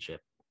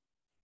championship.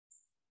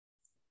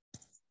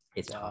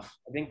 It's tough.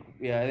 I think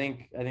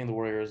the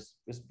Warriors,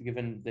 just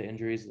given the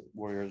injuries,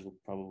 Warriors will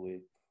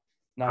probably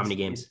not. How many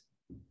games?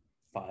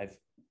 5.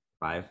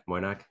 5.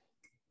 Moynak?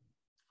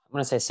 I'm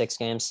gonna say 6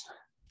 games.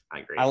 I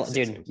agree.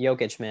 Dude,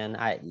 Jokic, man,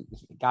 you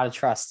gotta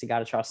trust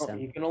him.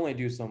 He can only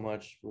do so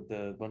much with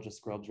a bunch of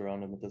scrubs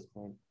around him at this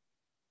point.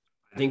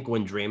 I think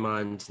when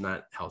Draymond's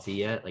not healthy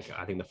yet, like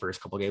I think the first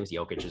couple games,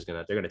 Jokic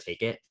they're gonna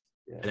take it,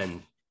 and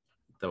then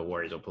the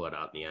Warriors will pull it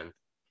out in the end.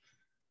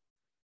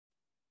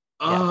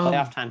 Yeah,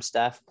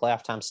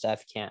 playoff time,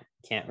 Steph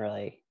can't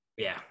really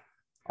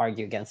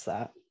argue against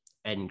that.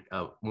 And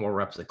more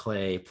reps of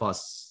Clay,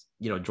 plus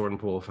Jordan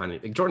Poole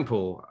Jordan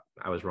Poole.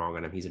 I was wrong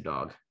on him. He's a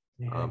dog.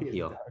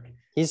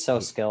 He's so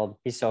skilled.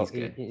 He's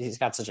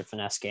got such a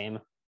finesse game.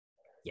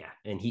 Yeah,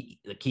 and he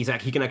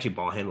can actually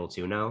ball handle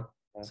too now.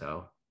 Yeah.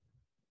 So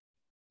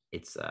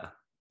it's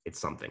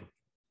something.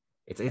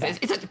 It's a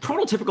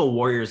prototypical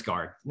Warriors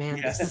guard, man.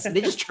 Yeah.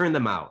 They just churn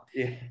them out.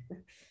 Yeah,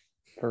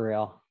 for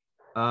real.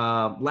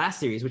 Last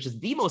series, which is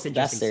the most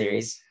interesting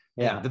series.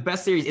 Yeah, the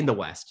best series in the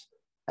West.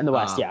 In the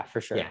West, yeah,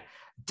 for sure. Yeah,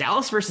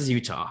 Dallas versus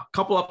Utah. A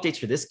couple updates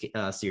for this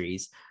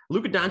series.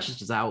 Luka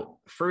Doncic is out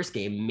first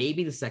game,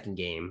 maybe the second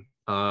game.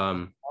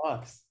 God.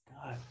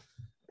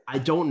 I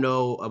don't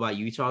know about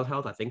Utah's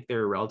health. I think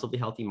they're relatively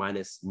healthy,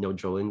 minus no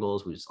Joe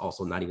Ingles, who's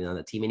also not even on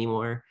the team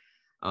anymore.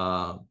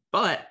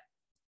 But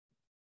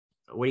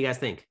what do you guys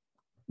think?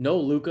 No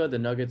Luka, the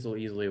Nuggets will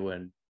easily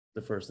win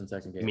the first and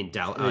second game. You mean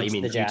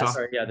the Jazz?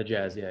 Utah? Yeah, the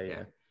Jazz.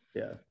 Yeah.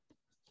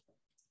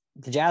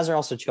 The Jazz are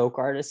also choke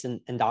artists, and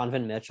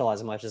Donovan Mitchell,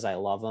 as much as I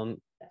love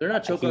him, they're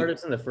not choke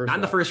artists in the first. Not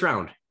in the first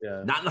round.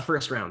 Yeah. Not in the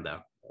first round though.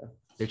 Yeah.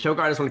 They're choke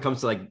artists when it comes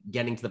to like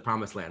getting to the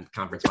promised land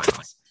conference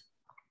finals.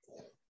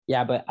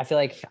 Yeah, but I feel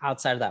like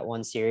outside of that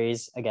one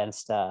series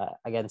against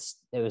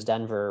it was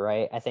Denver,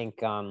 right? I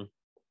think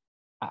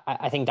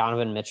I think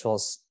Donovan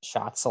Mitchell's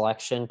shot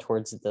selection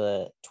towards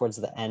the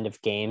end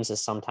of games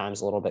is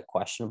sometimes a little bit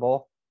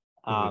questionable.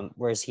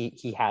 Whereas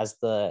he has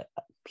the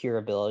pure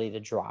ability to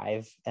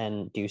drive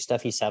and do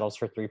stuff. He settles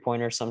for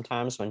 3-pointers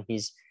sometimes when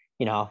he's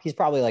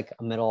probably like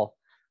a middle,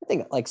 I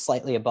think like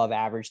slightly above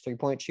average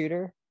 3-point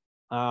shooter.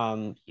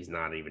 He's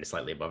not even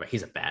slightly above it.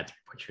 He's a bad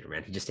 3-point shooter,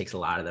 man. He just takes a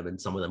lot of them and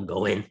some of them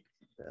go in.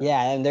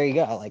 Yeah, and there you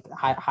go. Like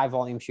high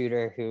volume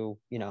shooter who,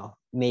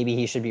 maybe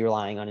he should be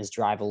relying on his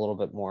drive a little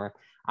bit more.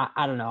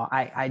 I don't know.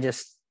 I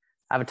just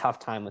have a tough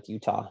time with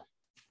Utah.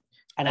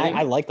 And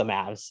I like the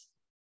Mavs.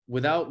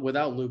 Without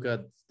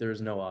Luka,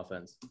 there's no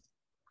offense.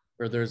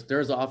 Or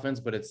there's offense,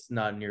 but it's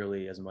not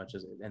nearly as much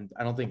as it. And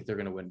I don't think they're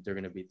gonna win. They're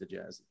gonna beat the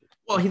Jazz.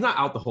 Well, he's not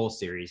out the whole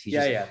series. He's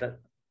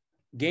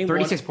game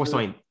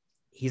 36%.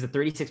 He's a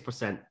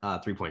 36%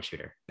 3-point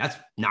shooter. That's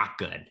not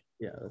good.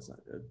 Yeah, that's not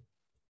good.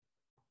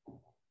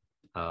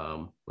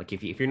 Like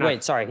if you're not he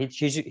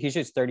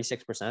shoots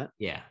 36%.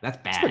 Yeah, that's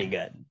bad. That's pretty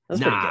good.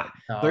 That's pretty good.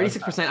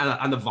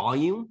 36% on the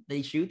volume that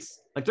he shoots,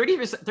 like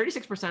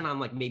 36% on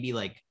like maybe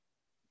like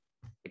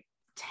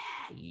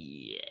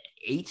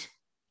 8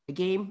 a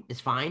game is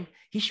fine.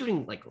 He's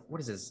shooting like,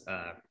 what is his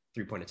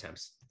 3-point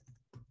attempts?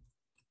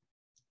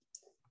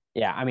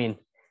 Yeah, I mean,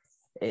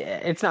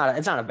 it's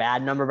not a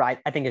bad number, but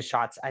I think his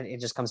shots,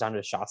 it just comes down to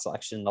his shot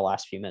selection in the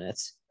last few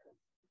minutes.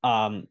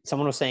 Someone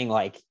was saying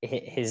like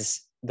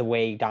the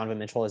way Donovan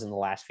Mitchell is in the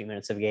last few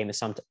minutes of a game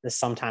is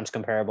sometimes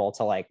comparable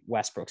to like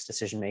Westbrook's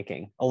decision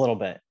making a little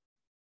bit,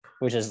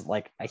 which is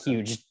like a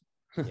huge,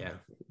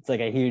 it's like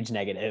a huge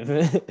negative.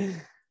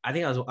 I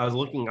think I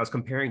was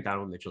comparing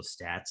Donovan Mitchell's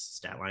stat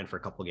line for a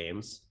couple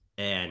games,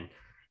 and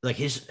like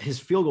his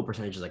field goal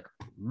percentage is like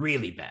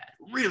really bad,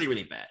 really,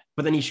 really bad.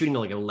 But then he's shooting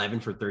like 11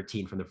 for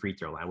 13 from the free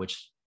throw line,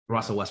 which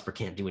Russell Westbrook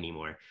can't do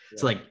anymore. Yeah.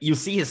 So like you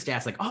see his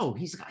stats like, oh,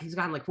 he's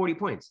gotten like 40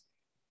 points.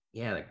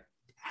 Yeah, like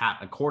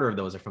a quarter of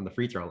those are from the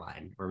free throw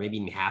line, or maybe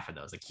even half of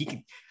those. Like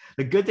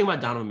the good thing about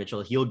Donovan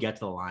Mitchell, he'll get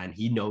to the line.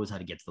 He knows how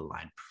to get to the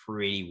line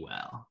pretty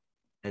well.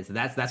 And so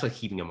that's what's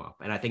keeping him up.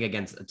 And I think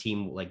against a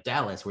team like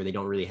Dallas, where they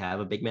don't really have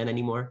a big man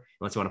anymore,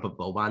 unless you want to put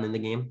Boban in the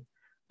game,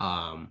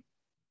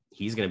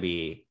 he's going to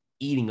be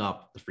eating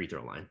up the free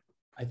throw line.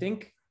 I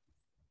think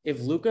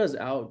if Luka's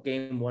out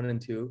game 1 and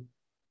 2,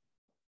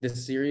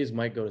 this series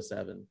might go to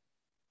 7.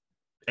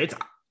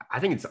 I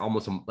think it's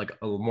almost like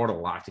a more than a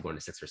lock to go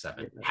into 6 or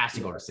 7. It has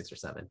to go to 6 or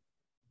 7.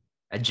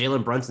 And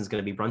Jalen Brunson's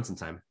going to be Brunson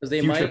time.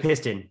 Future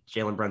Piston,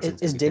 Jalen Brunson.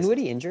 Is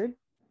Dinwiddie injured?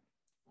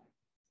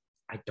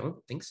 I don't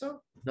think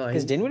so. No,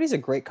 Because Dinwiddie's a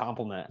great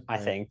compliment, I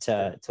think,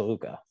 to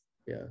Luka.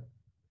 Yeah.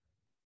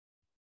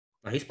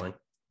 Oh, he's playing.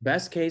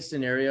 Best case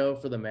scenario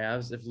for the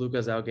Mavs, if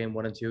Luka's out game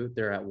 1 and 2,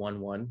 they're at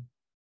 1-1.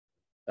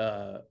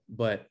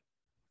 But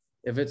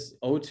if it's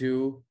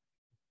 0-2,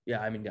 yeah,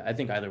 I mean, I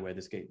think either way,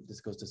 this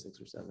goes to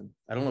 6 or 7.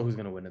 I don't know who's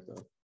gonna win it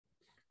though.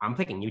 I'm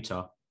picking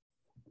Utah.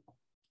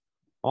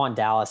 I want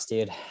Dallas,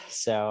 dude.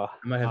 So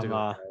I might have to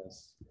go with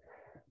Dallas.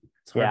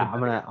 Yeah, I'm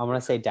gonna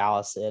say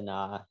Dallas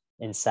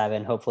in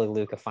 7. Hopefully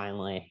Luka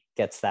finally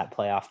gets that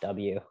playoff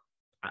W.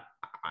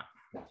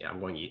 I'm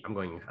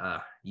going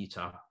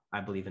Utah.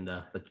 I believe in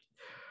the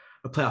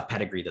playoff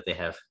pedigree that they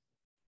have.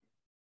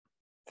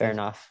 Fair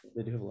enough.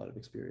 They do have a lot of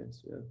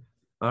experience. Yeah.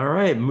 All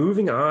right,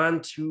 moving on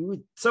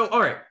to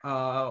all right.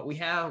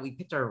 We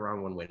picked our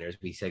round 1 winners.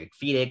 We said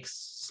Phoenix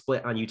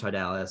split on Utah,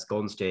 Dallas,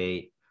 Golden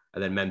State,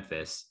 and then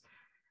Memphis.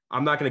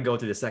 I'm not going to go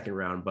through the second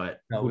round, but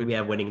who do we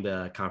have winning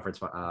the conference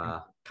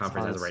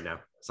as of right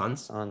now?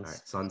 Suns. All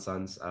right, Suns.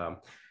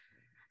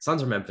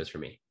 Suns or Memphis for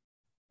me.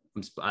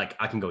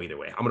 I can go either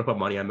way. I'm going to put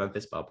money on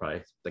Memphis, but I'll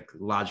probably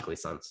logically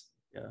Suns.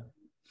 Yeah.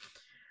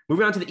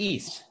 Moving on to the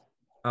East.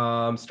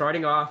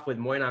 Starting off with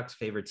Moynok's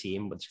favorite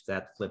team, which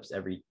that flips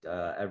every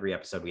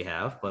episode we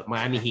have, but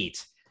Miami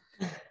Heat.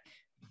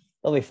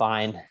 They'll be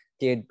fine,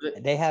 dude.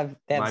 They have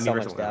Miami so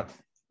much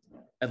depth.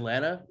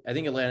 Atlanta. I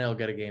think Atlanta will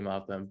get a game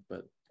off them,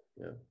 but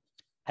yeah.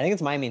 I think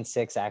it's Miami in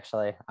 6.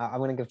 Actually, I'm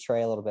going to give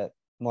Trey a little bit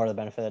more of the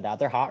benefit of the doubt.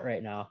 They're hot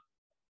right now.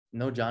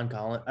 No John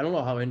Collins. I don't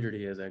know how injured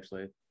he is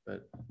actually,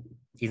 but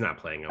he's not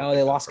playing. Oh,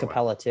 they lost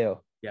Capella too.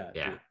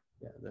 Yeah.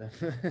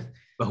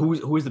 But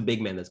who's the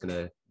big man that's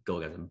gonna go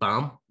against him?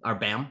 Bam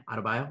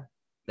Adebayo?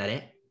 That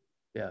it?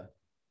 Yeah.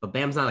 But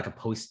Bam's not like a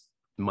post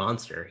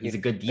monster. He's a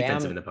good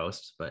defensive in the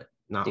post, but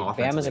not offensive.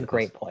 Bam is a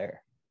great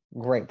player.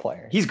 Great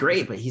player. He's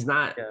great, but he's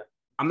not. Yeah.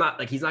 I'm not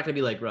like he's not gonna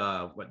be like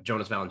what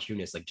Jonas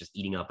Valanciunas, like just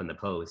eating up in the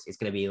post. It's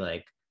gonna be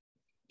like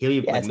he'll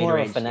be it's more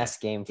of a finesse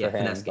game for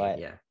him.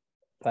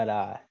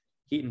 But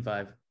Heat in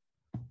 5.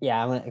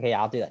 Yeah,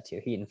 I'll do that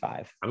too. Heat in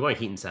 5. I'm going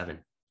Heat in 7.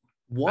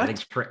 What?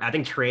 I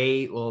think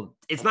Trey will.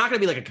 It's not going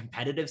to be like a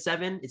competitive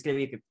 7. It's going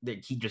to be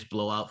he just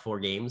blow out 4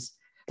 games.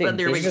 Dude, but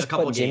they're just a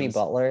couple put games. Jimmy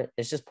Butler.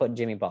 It's just putting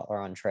Jimmy Butler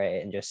on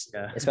Trey and just,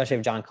 especially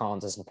if John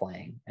Collins isn't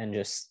playing, and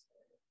just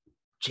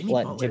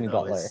let Jimmy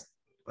Butler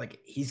like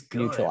he's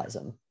good. Neutralize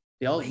him.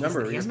 They all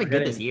remember he hasn't been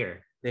good this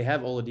year. They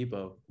have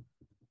Oladipo.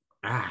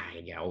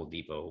 Yeah,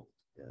 Oladipo.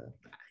 Yeah.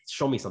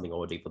 Show me something,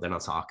 Oladipo. Then I'll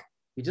talk.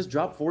 He just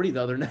dropped 40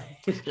 the other night.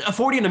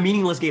 40 in a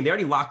meaningless game. They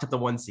already locked up the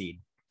 1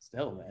 seed.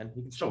 Still, man.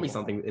 He can show me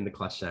something in the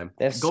clutch time.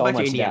 Go so back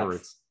to Indiana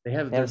roots. They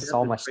have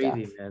so much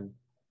crazy, depth. Man.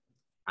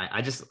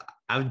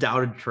 I've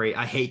doubted Trey.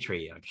 I hate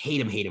Trey. Like, hate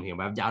him.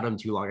 I've doubted him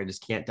too long. I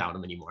just can't doubt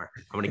him anymore.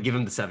 I'm gonna give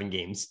him the 7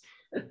 games.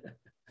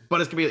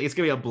 But it's gonna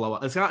be a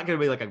blowout. It's not gonna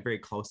be like a very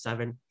close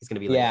 7. It's gonna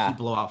be like a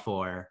blowout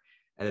 4,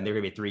 and then there are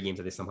gonna be 3 games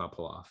that they somehow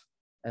pull off.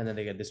 And then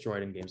they get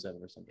destroyed in game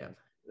 7 or something.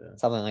 Yeah.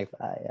 Something like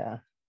that, yeah.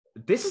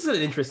 This is an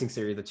interesting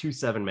series, the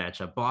 2-7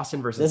 matchup, Boston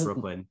versus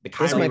Brooklyn.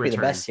 This might be the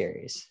best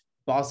series.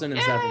 Boston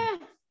in 7.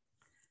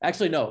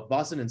 Actually, no,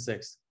 Boston in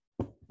 6.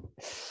 I'm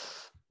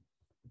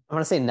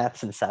gonna say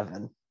Nets in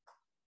 7.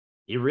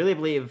 You really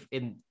believe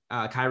in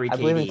Kyrie? I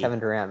believe in Kevin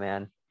Durant,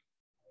 man.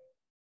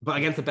 But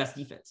against the best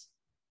defense,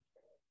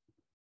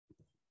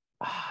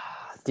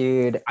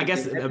 dude. I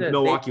guess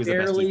Milwaukee was the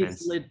best defense.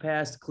 Slid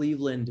past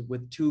Cleveland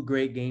with 2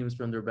 great games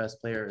from their best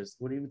players.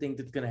 What do you think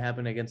that's going to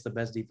happen against the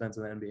best defense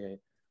in the NBA?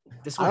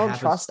 I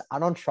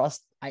don't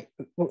trust.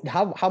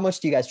 How much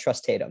do you guys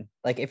trust Tatum?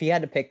 Like, if you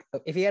had to pick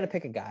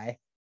a guy,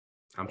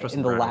 I'm trusting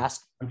in the Brown.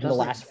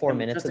 last 4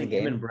 minutes of the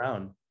game.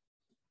 Brown.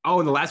 Oh,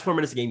 in the last 4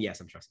 minutes of the game, yes,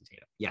 I'm trusting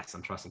Tatum. Yes,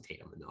 I'm trusting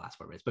Tatum in the last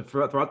 4 minutes. But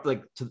throughout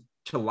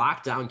to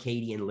lock down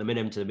KD and limit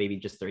him to maybe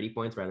just 30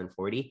 points rather than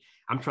 40,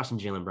 I'm trusting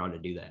Jaylen Brown to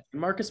do that.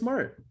 Marcus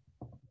Smart.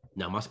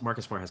 No,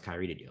 Marcus Smart has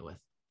Kyrie to deal with.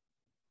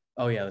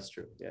 Oh yeah, that's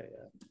true. Yeah.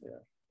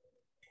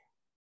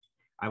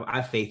 I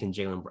have faith in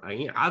Jaylen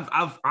Brown.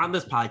 I've on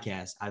this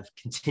podcast, I've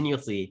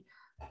continuously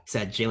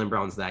said Jaylen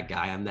Brown's that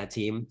guy on that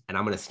team, and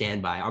I'm going to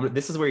stand by.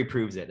 This is where he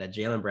proves it, that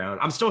Jaylen Brown.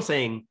 I'm still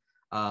saying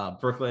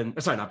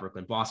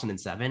Boston in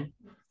 7.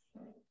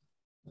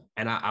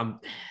 And I'm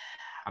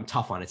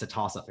tough on it. It's a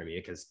toss-up for me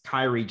because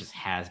Kyrie just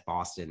has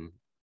Boston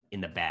in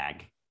the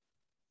bag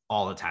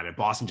all the time. And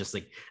Boston just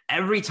like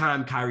every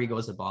time Kyrie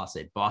goes to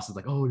Boston, Boston's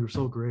like, "Oh, you're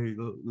so great.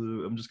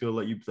 I'm just gonna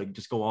let you like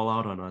just go all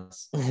out on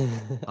us."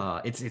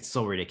 It's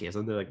so ridiculous.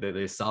 And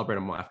they celebrate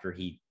him after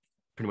he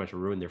pretty much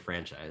ruined their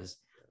franchise.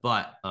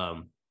 But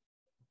I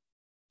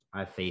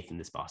have faith in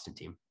this Boston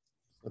team.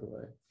 So do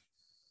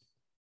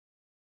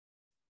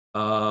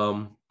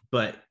I.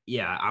 But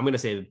yeah, I'm gonna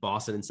say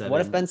Boston in 7. What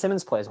if Ben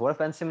Simmons plays? What if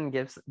Ben Simmons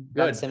gives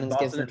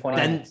him 20?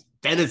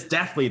 Then it's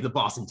definitely the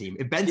Boston team.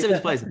 If Ben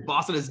Simmons plays,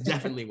 Boston is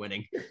definitely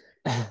winning.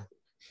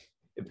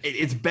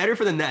 It's better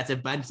for the Nets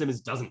if Ben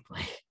Simmons doesn't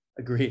play.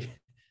 Agreed.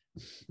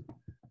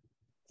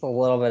 It's a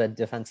little bit of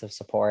defensive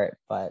support,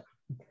 but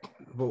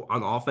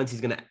on offense, he's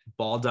gonna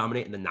ball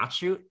dominate and then not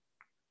shoot.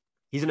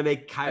 He's gonna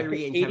make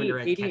Kyrie and Kevin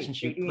Durant catch and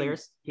shoot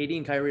players. KD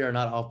and Kyrie are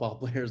not off-ball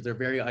players. They're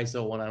very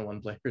ISO one-on-one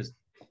players.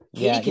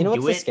 yeah, KD you know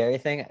what's do the it. scary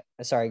thing?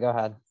 Sorry, go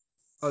ahead.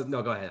 Oh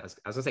no, go ahead. I was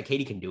gonna say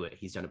KD can do it.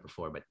 He's done it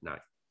before, but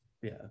not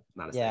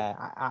as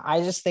Yeah,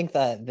 I just think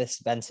that this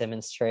Ben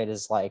Simmons trade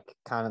is like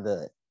kind of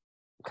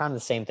the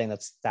same thing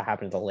that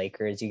happened to the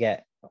Lakers. You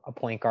get a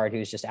point guard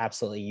who's just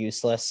absolutely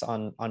useless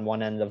on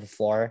one end of the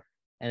floor,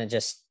 and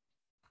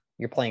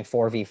you're playing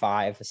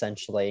 4v5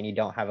 essentially, and you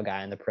don't have a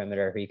guy on the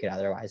perimeter who you could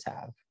otherwise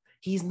have.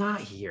 He's not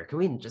here. Can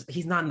we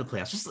he's not in the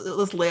playoffs. Just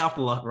let's lay off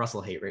the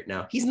Russell hate right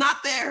now. He's not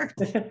there.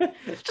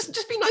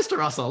 just be nice to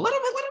Russell. Let him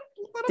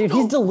Dude, go.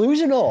 he's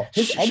delusional.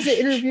 His exit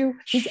interview,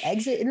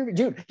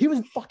 dude, he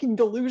was fucking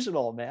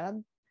delusional,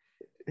 man.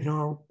 You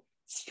know,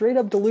 Straight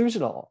up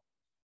delusional.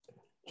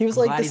 He was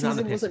I'm like, glad the he's not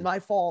season the wasn't Pistons. my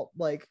fault.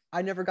 Like,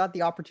 I never got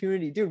the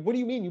opportunity. Dude, what do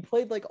you mean? You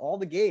played like all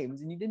the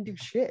games and you didn't do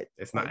shit.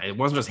 it's not. It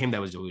wasn't just him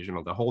that was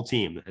delusional. The whole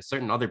team. A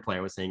certain other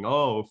player was saying,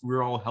 "Oh, if we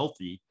were all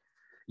healthy,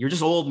 you're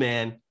just old,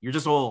 man. You're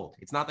just old.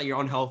 It's not that you're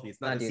unhealthy.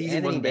 It's not Nah, the dude, season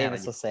Anthony wasn't bad."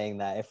 Davis was saying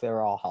that if they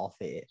were all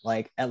healthy.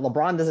 Like, and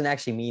LeBron doesn't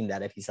actually mean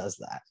that if he says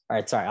that. All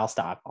right, sorry, I'll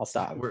stop. Let's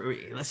enough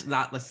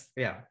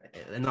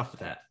with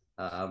that.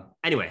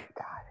 Anyway,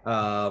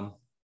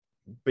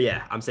 but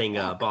yeah, I'm saying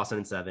Boston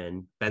in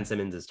 7. Ben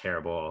Simmons is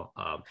terrible.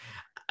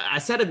 I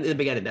said it in the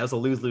beginning, that was a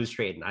lose-lose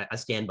trade, and I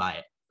stand by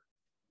it.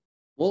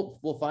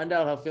 We'll find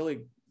out how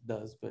Philly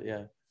does, but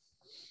yeah.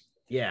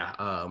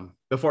 Yeah.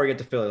 Before we get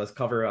to Philly, let's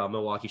cover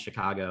Milwaukee,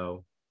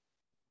 Chicago.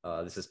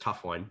 This is a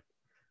tough one.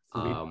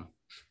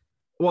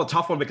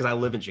 Tough one because I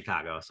live in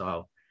Chicago,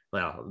 so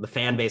the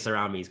fan base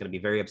around me is going to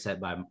be very upset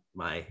by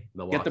my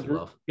Milwaukee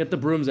love. Get the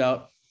brooms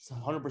out. It's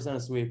 100% a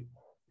sweep.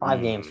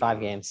 5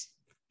 games.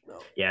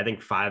 Yeah, I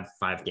think five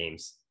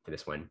games for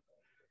this win.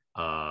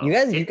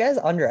 You guys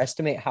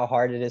underestimate how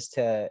hard it is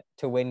to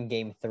win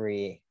game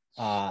 3.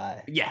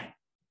 Yeah.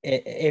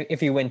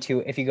 If you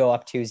go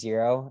up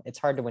 2-0, it's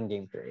hard to win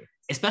game 3.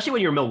 Especially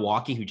when you're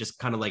Milwaukee, who just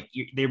kind of like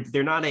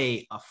they're not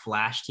a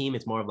flash team.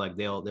 It's more of like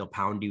they'll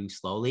pound you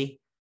slowly.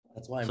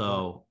 That's why.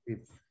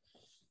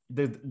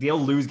 They'll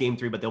lose game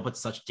 3, but they'll put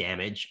such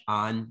damage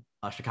on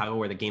Chicago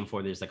where the game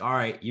 4 they're just like, all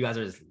right, you guys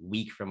are just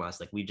weak from us.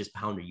 Like we just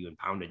pounded you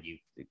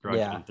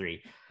throughout game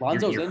 3.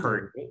 Lonzo's you're injured.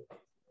 hurt.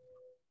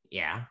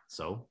 Yeah,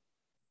 so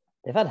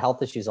They've had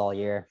health issues all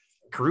year.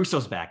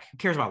 Caruso's back. Who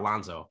cares about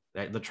Lonzo?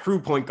 The true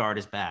point guard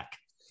is back.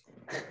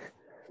 The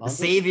Lonzo's-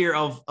 savior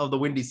of the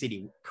Windy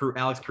City,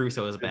 Alex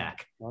Caruso, is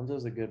back.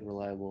 Lonzo's a good,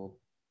 reliable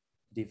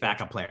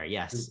Backup player,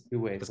 yes.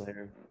 Two-way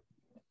player.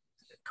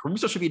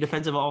 Caruso should be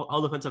defensive,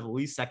 all defensive, at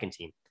least second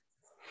team.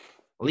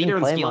 He Leader didn't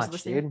in play steals much,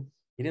 this year. dude.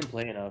 He didn't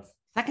play enough.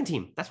 Second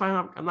team. That's why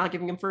I'm not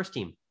giving him first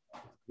team.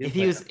 If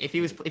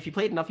you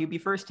played enough, you'd be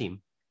first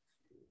team.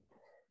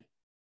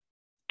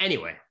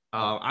 Anyway,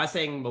 I was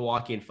saying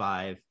Milwaukee in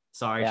 5.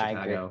 Sorry, Yeah,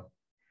 Chicago.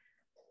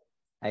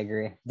 I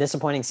agree.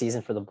 Disappointing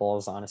season for the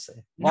Bulls,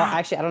 honestly. Well,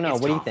 actually, I don't know.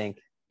 It's What do you tough. think?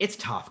 It's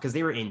tough because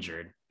they were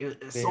injured.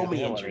 So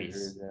many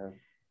injuries.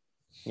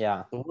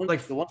 Yeah. The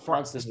one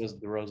constant was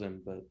DeRozan,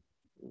 but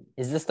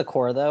Is this the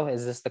core though?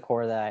 Is this the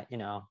core that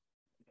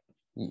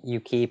you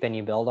keep and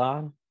you build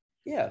on?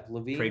 yeah,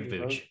 Levine. Trade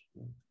Vooch.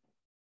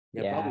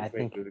 Yeah, I probably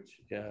think- trade Vooch.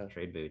 Yeah.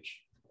 Trade Vooch.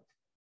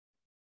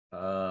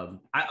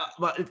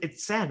 But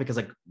it's sad because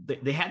like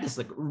they had this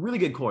like really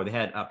good core. They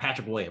had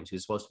Patrick Williams,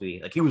 who's supposed to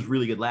be like he was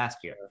really good last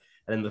year,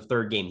 and then the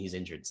third game he's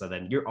injured. So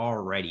then you're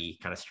already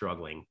kind of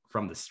struggling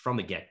from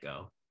the get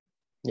go.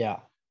 Yeah.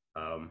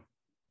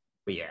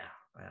 But yeah,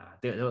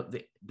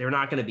 they're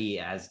not going to be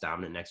as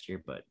dominant next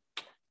year, but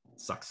it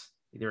sucks.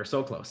 They were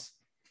so close.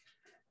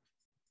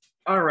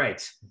 All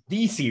right,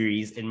 the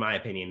series, in my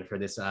opinion, for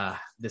this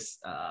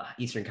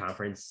Eastern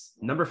Conference,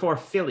 number 4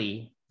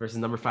 Philly versus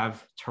number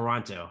 5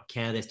 Toronto,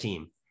 Canada's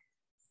team.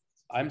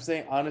 I'm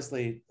saying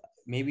honestly,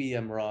 maybe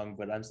I'm wrong,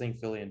 but I'm saying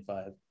Philly in 5.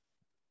 I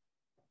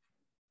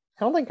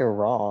don't think you're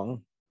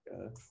wrong.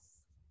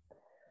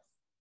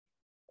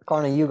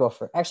 Connor, you go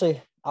first.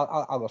 Actually,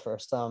 I'll go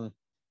first.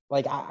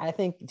 I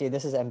think, dude,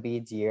 this is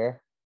Embiid's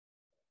year.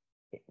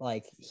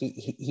 Like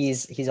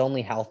he's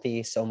only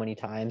healthy so many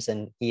times,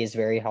 and he is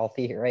very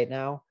healthy right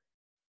now.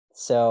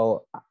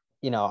 So,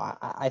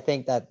 I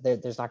think that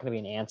there's not going to be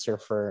an answer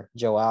for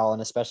Joel,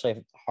 and especially if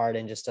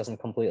Harden just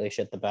doesn't completely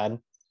shit the bed. I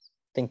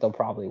think they'll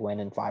probably win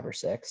in 5 or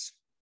 6.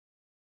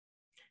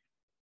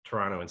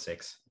 Toronto in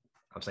 6.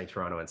 I'm saying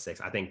Toronto in 6.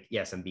 I think,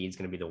 yes, Embiid's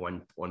going to be the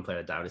one player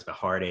that dominates, but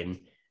Harden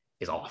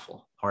is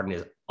awful. Harden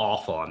is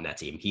awful on that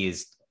team. He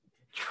is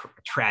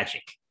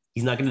tragic.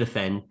 He's not going to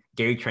defend.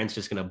 Gary Trent's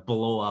just going to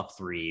blow up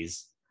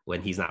threes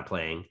when he's not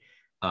playing.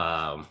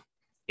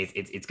 It's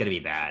going to be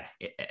bad.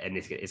 And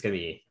it's going to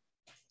be,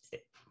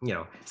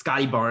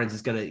 Scotty Barnes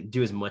is going to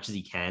do as much as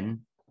he can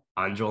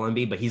on Joel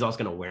Embiid, but he's also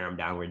going to wear him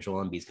down where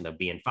Joel Embiid's going to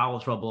be in foul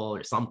trouble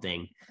or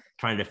something,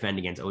 trying to defend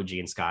against OG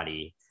and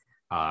Scotty.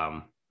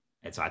 And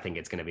so I think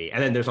it's going to be,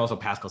 and then there's also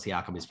Pascal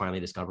Siakam who's finally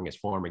discovering his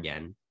form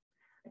again.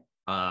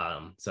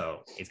 So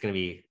it's going to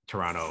be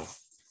Toronto.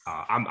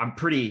 I'm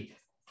pretty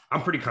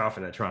I'm pretty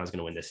confident that Toronto's going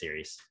to win this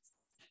series.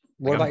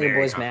 What I'm about your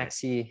very boys,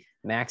 confident.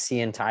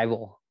 Maxi and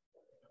Tybal?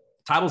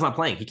 Tyball's not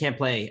playing. He can't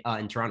play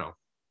in Toronto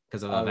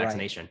because of a Oh, right.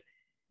 vaccination.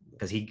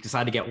 Because he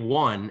decided to get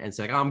one and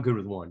say, like, oh, I'm good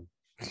with one.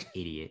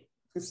 Idiot.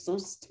 It's so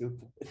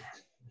stupid.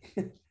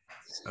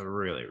 A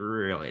really,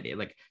 really idiot.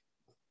 Like,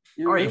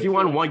 You're all right, really if you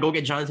want good. one, go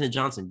get Johnson and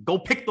Johnson. Go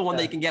pick the one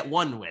that Yeah. you can get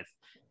one with.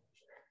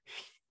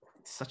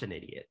 Such an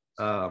idiot.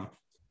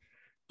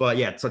 But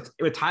yeah, so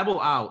with Tybal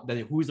out,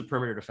 then who's the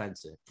perimeter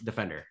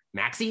defender?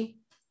 Maxi?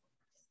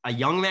 A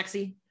young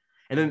Maxi?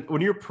 And then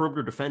when you're a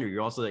perimeter defender,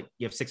 you're also like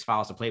you have 6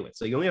 fouls to play with.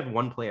 So you only have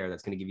one player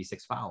that's going to give you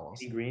 6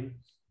 fouls. Green.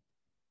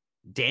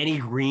 Danny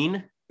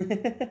Green.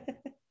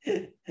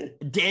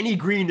 Danny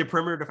Green, the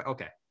perimeter defender.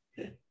 Okay.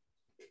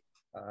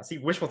 See,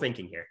 wishful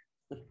thinking here.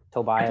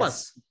 Tobias.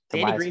 Plus,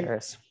 Danny Tobias Green,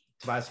 Harris.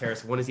 Tobias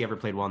Harris. When has he ever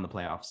played well in the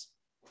playoffs?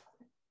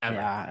 Ever.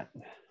 Yeah,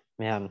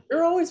 man.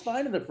 They're always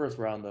fine in the first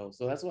round, though.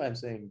 So that's why I'm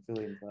saying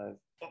Philly in 5.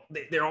 Well,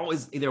 they're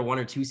always either 1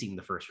 or 2 seed in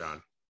the first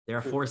round. They're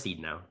a 4 seed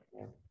now.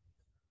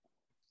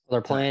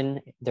 They're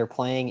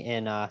playing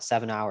in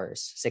 7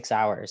 hours, 6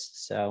 hours.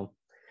 So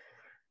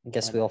I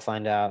guess we'll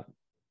find out.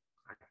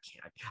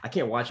 I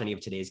can't watch any of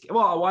today's.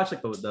 Well, I'll watch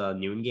like the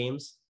noon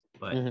games,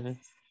 but Mhm.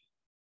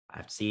 I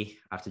have to see.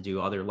 I have to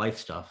do other life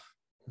stuff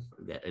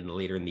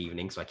later in the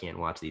evening, so I can't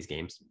watch these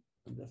games.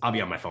 I'll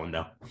be on my phone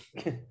though.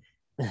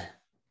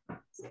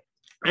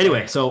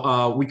 Anyway,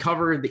 so we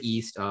covered the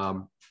East.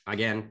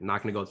 Again,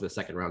 not going to go to the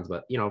second rounds,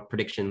 but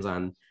predictions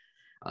on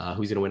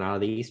who's going to win out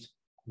of the East.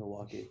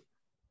 Milwaukee,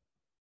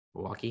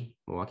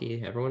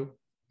 everyone.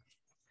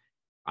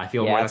 I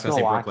feel Yeah, more it's going to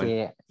say Milwaukee.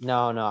 Brooklyn.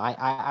 No.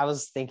 I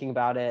was thinking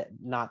about it,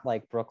 not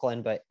like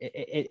Brooklyn, but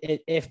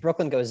if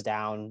Brooklyn goes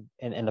down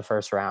in the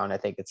first round, I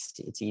think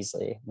it's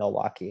easily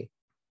Milwaukee.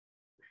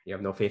 You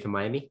have no faith in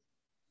Miami?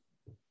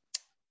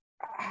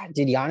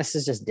 Dude, Giannis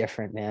is just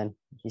different, man.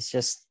 He's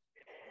just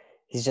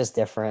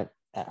different.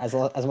 As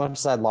much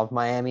as I love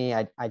Miami,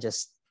 I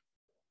just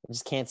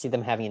can't see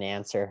them having an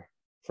answer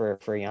for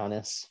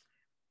Giannis.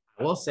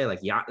 I will say,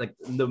 like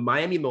the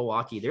Miami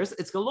Milwaukee,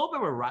 it's a little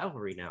bit of a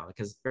rivalry now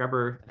because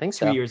remember I think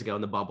 2 so. years ago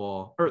in the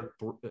bubble or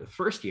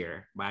first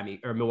year,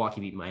 Milwaukee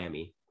beat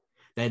Miami.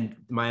 Then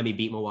Miami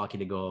beat Milwaukee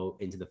to go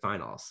into the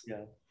finals.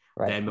 Yeah.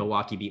 Right. Then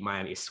Milwaukee beat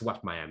Miami,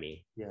 swept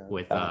Miami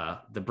with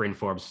the Bryn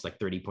Forbes like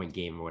 30-point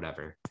game or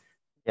whatever.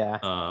 Yeah.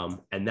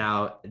 And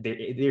now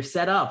they're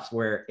set up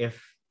where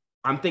if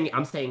I'm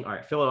saying, all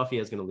right,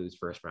 Philadelphia is going to lose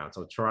first round.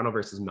 So Toronto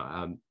versus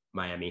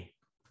Miami.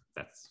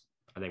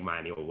 I think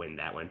Miami will win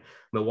that one.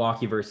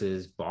 Milwaukee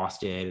versus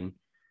Boston.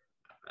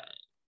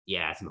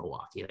 It's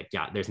Milwaukee. Like,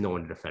 yeah, there's no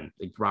one to defend.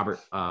 Like Robert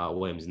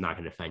Williams is not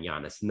going to defend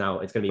Giannis.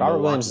 No, it's going to be Robert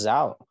Milwaukee. Williams is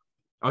out.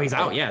 Oh, he's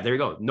out. Yeah, there you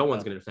go. No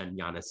one's going to defend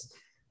Giannis.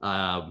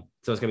 So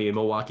it's going to be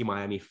Milwaukee,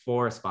 Miami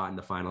for a spot in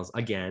the finals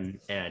again.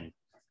 And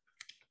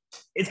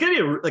it's going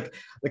to be like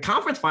the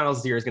conference finals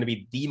this year is going to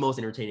be the most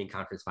entertaining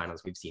conference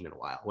finals we've seen in a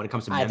while. When it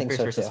comes to Memphis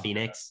versus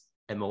Phoenix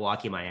and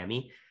Milwaukee,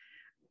 Miami,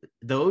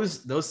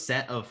 those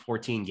set of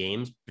 14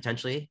 games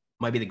potentially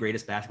might be the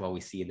greatest basketball we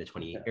see in the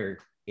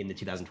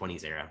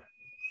 2020s era.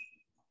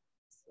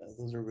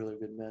 Those are really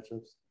good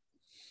matchups.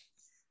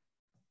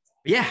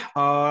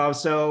 Yeah.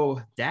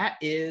 So that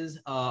is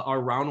our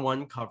round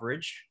 1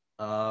 coverage.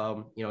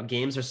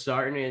 Games are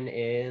starting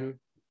in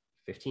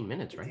 15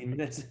 minutes, right?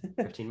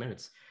 15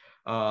 minutes.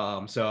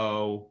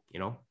 So,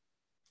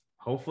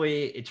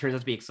 hopefully it turns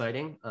out to be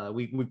exciting.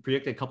 We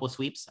predicted a couple of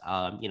sweeps.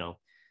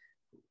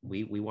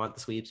 We want the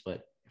sweeps,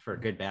 but for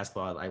good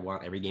basketball, I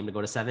want every game to go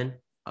to 7.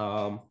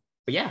 But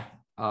yeah,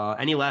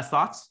 any last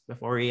thoughts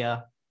before we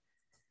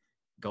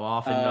go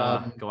off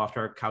and go off to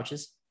our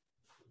couches?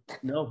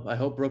 No, I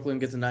hope Brooklyn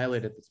gets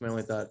annihilated. That's my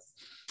only thought.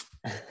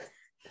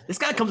 This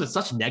guy comes with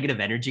such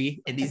negative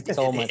energy, and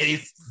so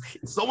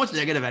much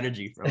negative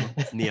energy from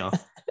Neil.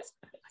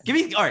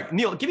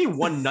 Neil, give me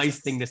one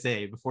nice thing to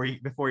say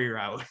before you're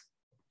out.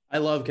 I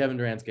love Kevin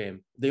Durant's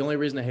game. The only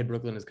reason I hate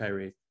Brooklyn is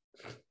Kyrie.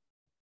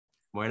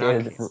 Why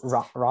not? Dude,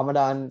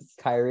 Ramadan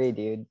Kyrie,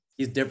 dude.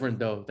 He's different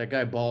though. That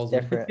guy balls.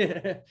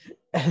 Different.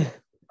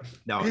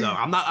 No,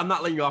 I'm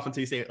not letting you off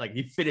until you say it. Like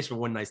you finished with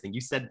one nice thing.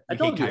 You said I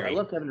told you I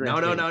love Kevin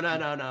Durant.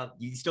 No.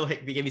 You still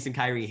gave me some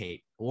Kyrie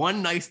hate.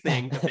 One nice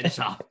thing to finish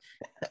off.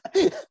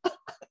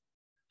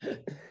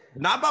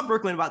 Not about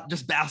Brooklyn, about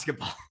just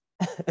basketball.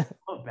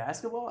 Oh,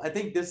 basketball? I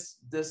think this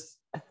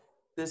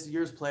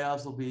year's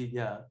playoffs will be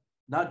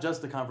not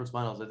just the conference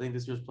finals. I think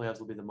this year's playoffs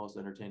will be the most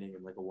entertaining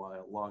in like a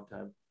long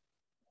time.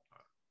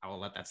 I will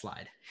let that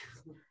slide.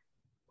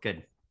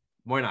 Good.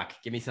 Moynock,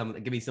 give me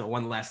some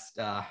one last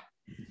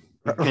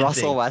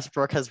Russell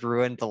Westbrook has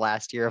ruined the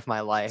last year of my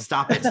life.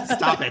 Stop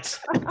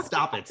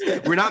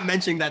it. We're not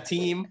mentioning that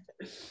team.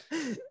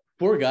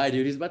 Poor guy,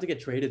 dude. He's about to get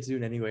traded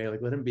soon anyway.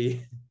 Like, let him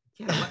be.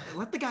 Yeah,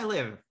 let the guy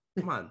live.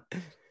 Come on.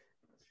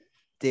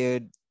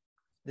 Dude,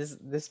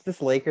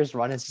 this Lakers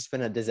run has just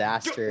been a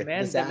disaster.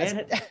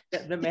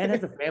 The man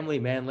has a family,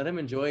 man. Let him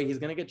enjoy. He's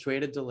gonna get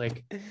traded to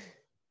like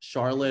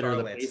Charlotte or the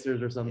Charlotte.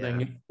 Pacers or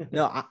something.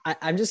 No,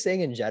 I'm just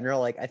saying in general,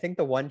 like I think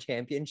the one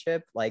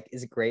championship like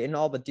is great and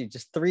all, but dude,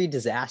 just 3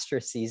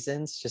 disastrous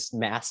seasons just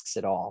masks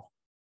it all.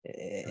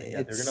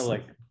 Yeah, they're gonna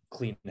like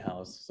clean the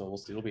house, so we'll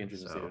see. It'll be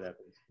interesting to see what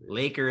happens.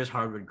 Lakers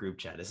Harvard group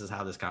chat. This is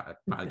how this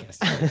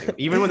podcast is going to.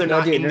 Even when they're No,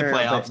 not dude, in the no,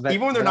 playoffs. but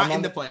Even when they're I'm not on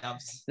in the the-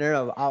 playoffs.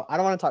 No, I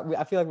don't want to talk.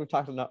 I feel like we've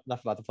talked enough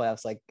about the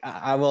playoffs. Like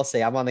I will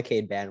say, I'm on the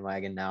Cade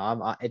bandwagon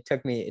now. It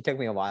took me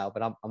a while,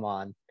 but I'm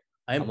on.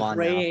 I'm I'm on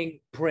now.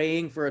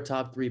 praying for a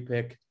top 3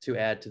 pick to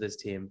add to this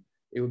team.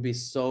 It would be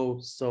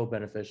so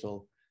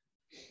beneficial.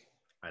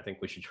 I think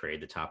we should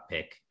trade the top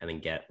pick and then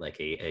get like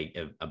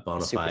a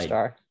bona fide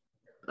Superstar.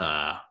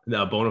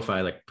 a bona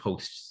fide like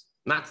post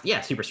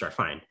superstar,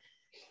 fine.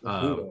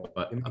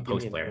 But Give me a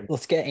post a player. name.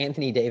 Let's get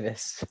Anthony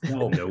Davis.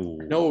 No,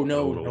 No.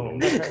 no.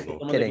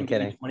 Kidding.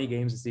 20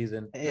 games a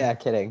season. Yeah,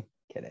 kidding.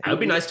 It would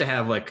be nice to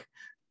have like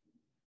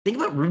think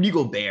about Rudy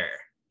Gobert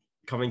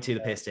coming to the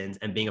Pistons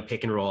and being a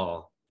pick and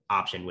roll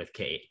option with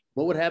Kate.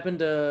 What would happen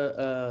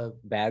to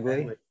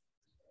Bagley.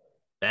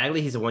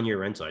 Bagley, he's a 1-year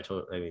rental. I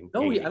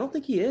don't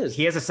think he is.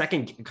 He has a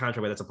second contract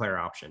where that's a player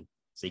option.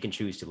 So he can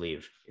choose to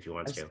leave if he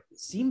wants to. It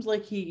seems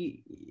like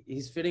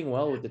he's fitting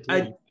well with the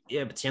team.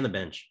 But stay on the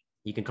bench.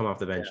 He can come off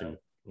the bench and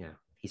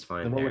he's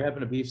fine. And what would happen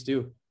to Beef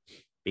Stew?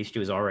 Beef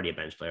Stew is already a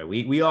bench player.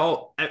 We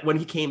all when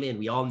he came in,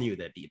 we all knew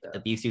that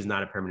Beef Stew is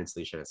not a permanent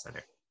solution at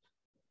center.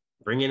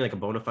 Bring in like a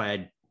bona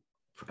fide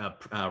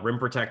rim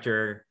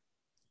protector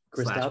 /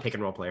 pick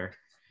and roll player.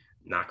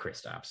 Not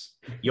Kristaps.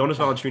 Jonas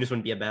Valanciunas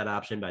wouldn't be a bad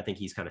option, but I think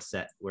he's kind of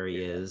set where he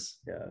is.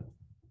 Yeah.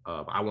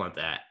 I want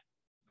that.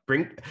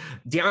 Bring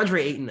DeAndre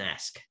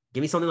Ayton-esque.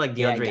 Give me something like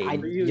DeAndre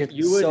Ayton.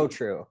 You're so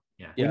true.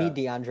 Yeah. We need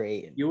DeAndre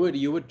Ayton.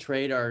 You would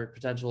trade our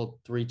potential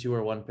 3, 2,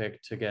 or 1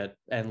 pick to get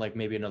and like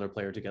maybe another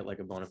player to get like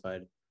a bona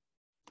fide.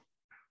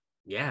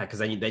 Yeah, because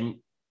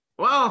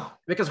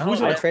because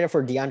who's I'd trade it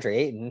for DeAndre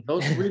Ayton.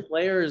 Those 3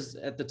 players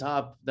at the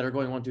top that are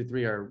going 1, 2,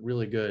 3 are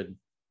really good.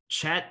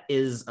 Chet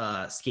is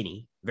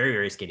skinny, very,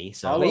 very skinny.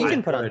 So But you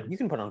can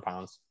put on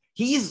pounds.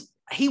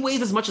 he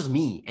weighs as much as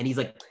me, and he's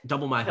like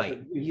double my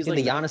height. He's Dude,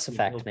 like the Giannis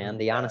effect, man.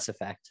 The Giannis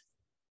effect.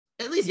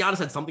 At least Giannis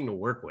had something to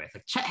work with.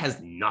 Like Chet has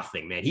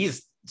nothing, man.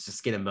 He's just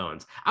skin and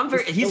bones.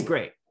 He's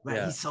great. But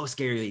Yeah. He's so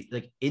scary.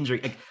 Like injury.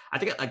 Like I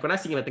think like when I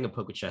see him, I think of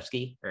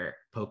Pokuševski or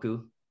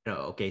Poku.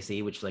 No,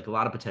 OKC, which is like a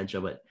lot of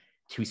potential, but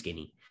too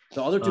skinny.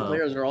 The other 2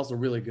 players are also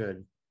really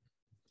good.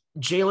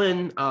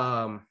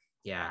 Jalen,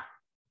 yeah.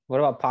 What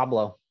about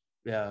Pablo?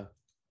 Yeah.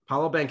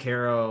 Paulo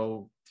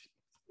Banchero,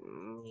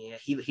 yeah,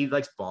 he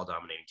likes ball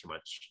dominating too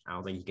much. I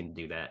don't think he can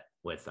do that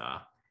with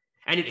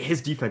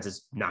his defense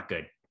is not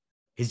good.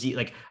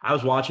 I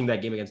was watching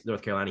that game against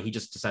North Carolina. He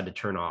just decided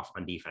to turn off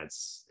on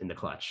defense in the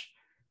clutch.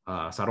 So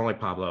I don't like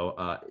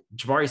Pablo.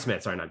 Jabari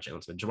Smith, sorry, not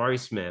Jalen Smith. Jabari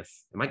Smith.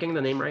 Am I getting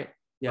the name right?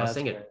 Yeah. I was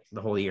saying it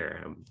the whole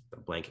year. I'm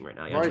blanking right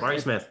now. Yeah, Jabari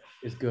Jabari Smith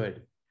is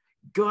good.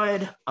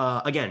 Good.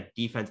 Again,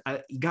 defense.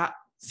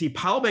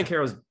 Paulo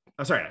Banchero's.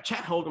 I'm sorry,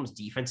 Chet Holmgren's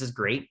defense is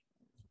great,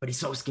 but he's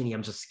so skinny.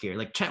 I'm just scared.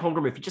 Like Chet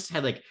Holmgren, if he just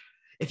had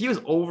if he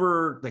was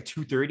over like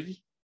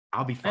 230,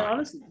 I'll be fine. And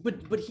honestly,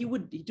 but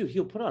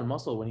he'll put on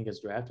muscle when he gets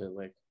drafted.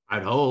 Like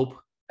I'd hope.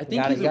 I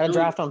think You got to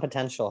draft on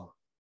potential.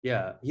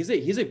 Yeah, he's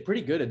a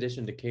pretty good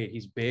addition to Kate.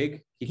 He's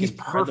big. He's can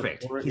spread the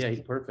perfect. floor.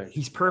 He's perfect.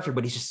 He's perfect,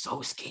 but he's just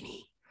so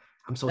skinny.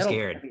 I'm so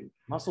scared.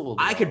 Muscle will.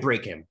 I could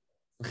break him.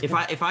 If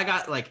I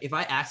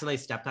accidentally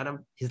stepped on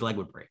him, his leg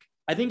would break.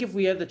 I think if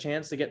we had the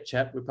chance to get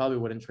Chet, we probably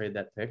wouldn't trade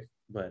that pick.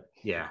 But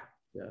yeah.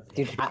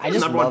 Dude, I He's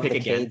just number one love the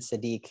pick again. Cade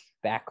Sadiq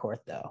backcourt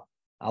though.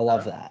 I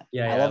love that.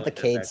 Yeah, I I love the like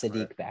that Cade backcourt.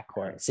 Sadiq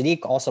backcourt. Sadiq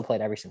also played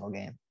every single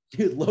game.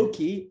 dude, low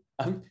key,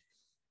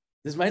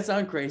 this might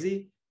sound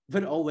crazy,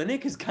 but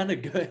Olynyk is kind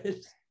of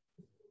good.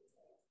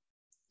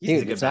 He's a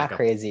Dude, good it's not backup.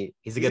 crazy.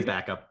 He's a good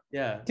backup.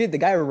 Yeah. Dude, the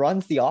guy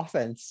runs the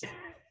offense.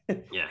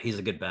 Yeah, he's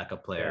a good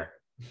backup player.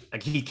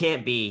 Like he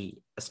can't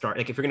be a start.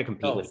 Like if you're gonna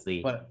compete with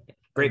the but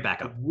great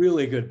backup.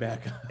 really good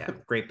backup. Yeah,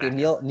 great Dude,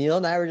 backup. Neil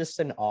and I were just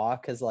in awe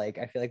because like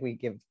I feel like we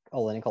give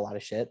Olynyk a lot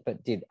of shit.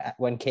 But dude,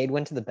 when Cade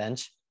went to the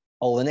bench,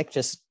 Olynyk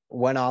just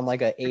went on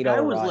like a 8-0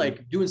 I was run,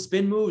 like doing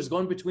spin moves,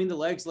 going between the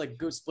legs,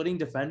 like splitting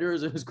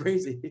defenders. It was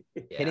crazy.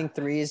 hitting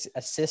threes,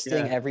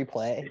 assisting Yeah. every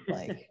play.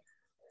 Like,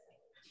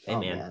 Hey oh,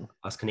 man,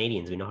 us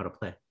Canadians, we know how to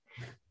play.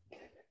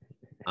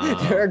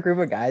 There are a group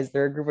of guys.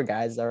 There are a group of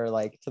guys that are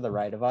like to the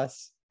right of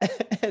us,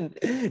 and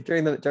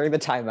during the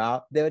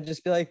timeout, they would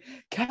just be like,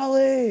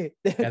 "Kelly!"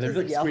 They would Yeah, they're just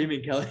like yell.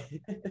 screaming, Kelly.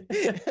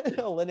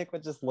 Olynyk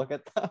would just look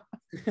at them.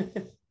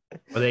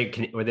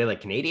 Were they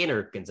like Canadian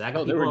or Gonzaga?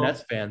 Oh, they were people?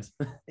 Nets fans.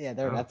 Yeah,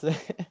 they're Oh. that's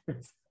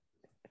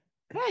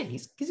Hey,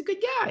 he's a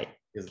good guy.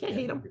 Can't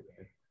hate him.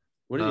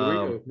 Where did where you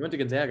go? You went to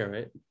Gonzaga,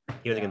 right?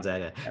 He was at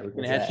Gonzaga. Yeah, we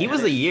can Yeah. add- He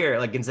was a year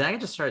like Gonzaga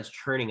just starts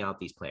churning out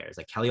these players.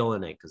 Like Kelly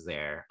Olynyk is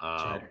there.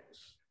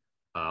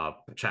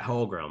 Chet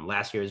Holmgren.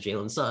 Last year was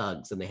Jalen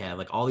Suggs, and they have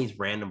like all these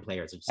random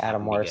players. That just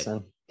Adam happen to be good.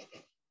 Morrison.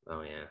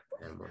 Oh yeah,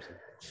 Adam Morrison.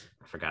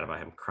 I forgot about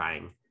him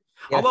crying.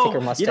 He had a Although,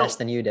 thicker mustache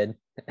than you did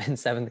in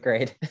 7th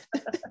grade.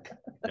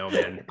 No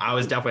man, I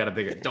was definitely at a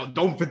bigger.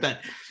 Don't put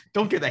that.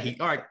 Don't get that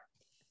heat. All right,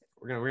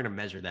 we're gonna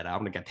measure that out. I'm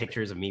gonna get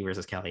pictures of me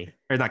versus Kelly,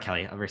 or not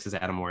Kelly, versus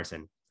Adam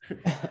Morrison.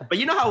 But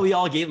you know how we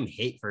all gave him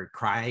hate for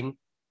crying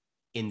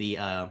in the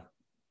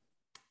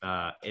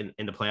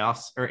in the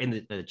playoffs or in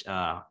the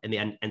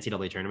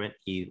NCAA tournament.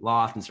 He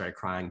lost and started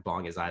crying,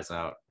 bawling his eyes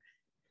out.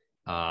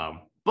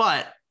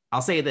 But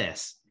I'll say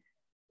this: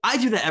 I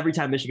do that every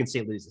time Michigan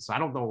State loses, so I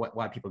don't know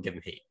why people give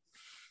him hate.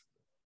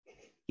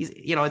 He's,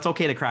 it's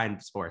okay to cry in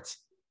sports.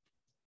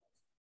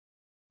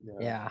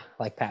 Yeah,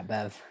 like Pat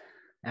Bev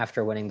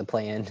after winning the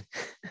play-in.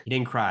 He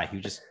didn't cry. He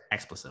was just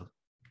expletive.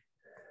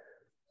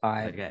 All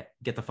right. Okay,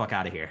 get the fuck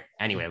out of here.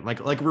 Anyway,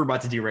 like we're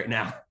about to do right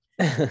now.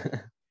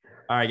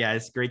 All right,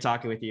 guys. Great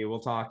talking with you. We'll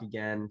talk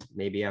again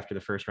maybe after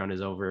the first round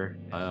is over.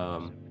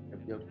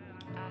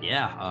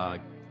 Yeah.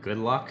 Good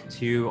luck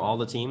to all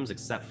the teams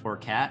except for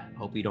Cat.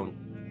 Hope you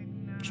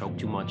don't choke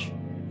too much.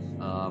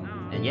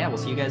 And yeah, we'll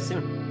see you guys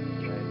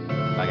soon.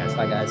 Bye, guys.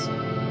 Bye, guys.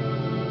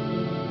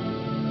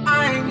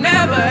 I ain't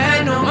never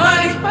had no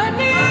money.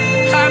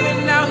 I've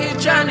been out here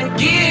trying to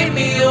get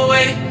me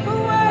away.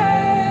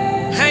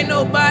 Ain't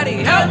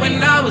nobody help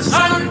when I was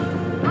hungry.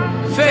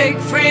 Fake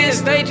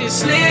friends, they just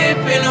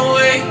slipping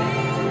away.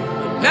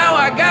 But now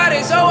I got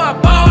it, so I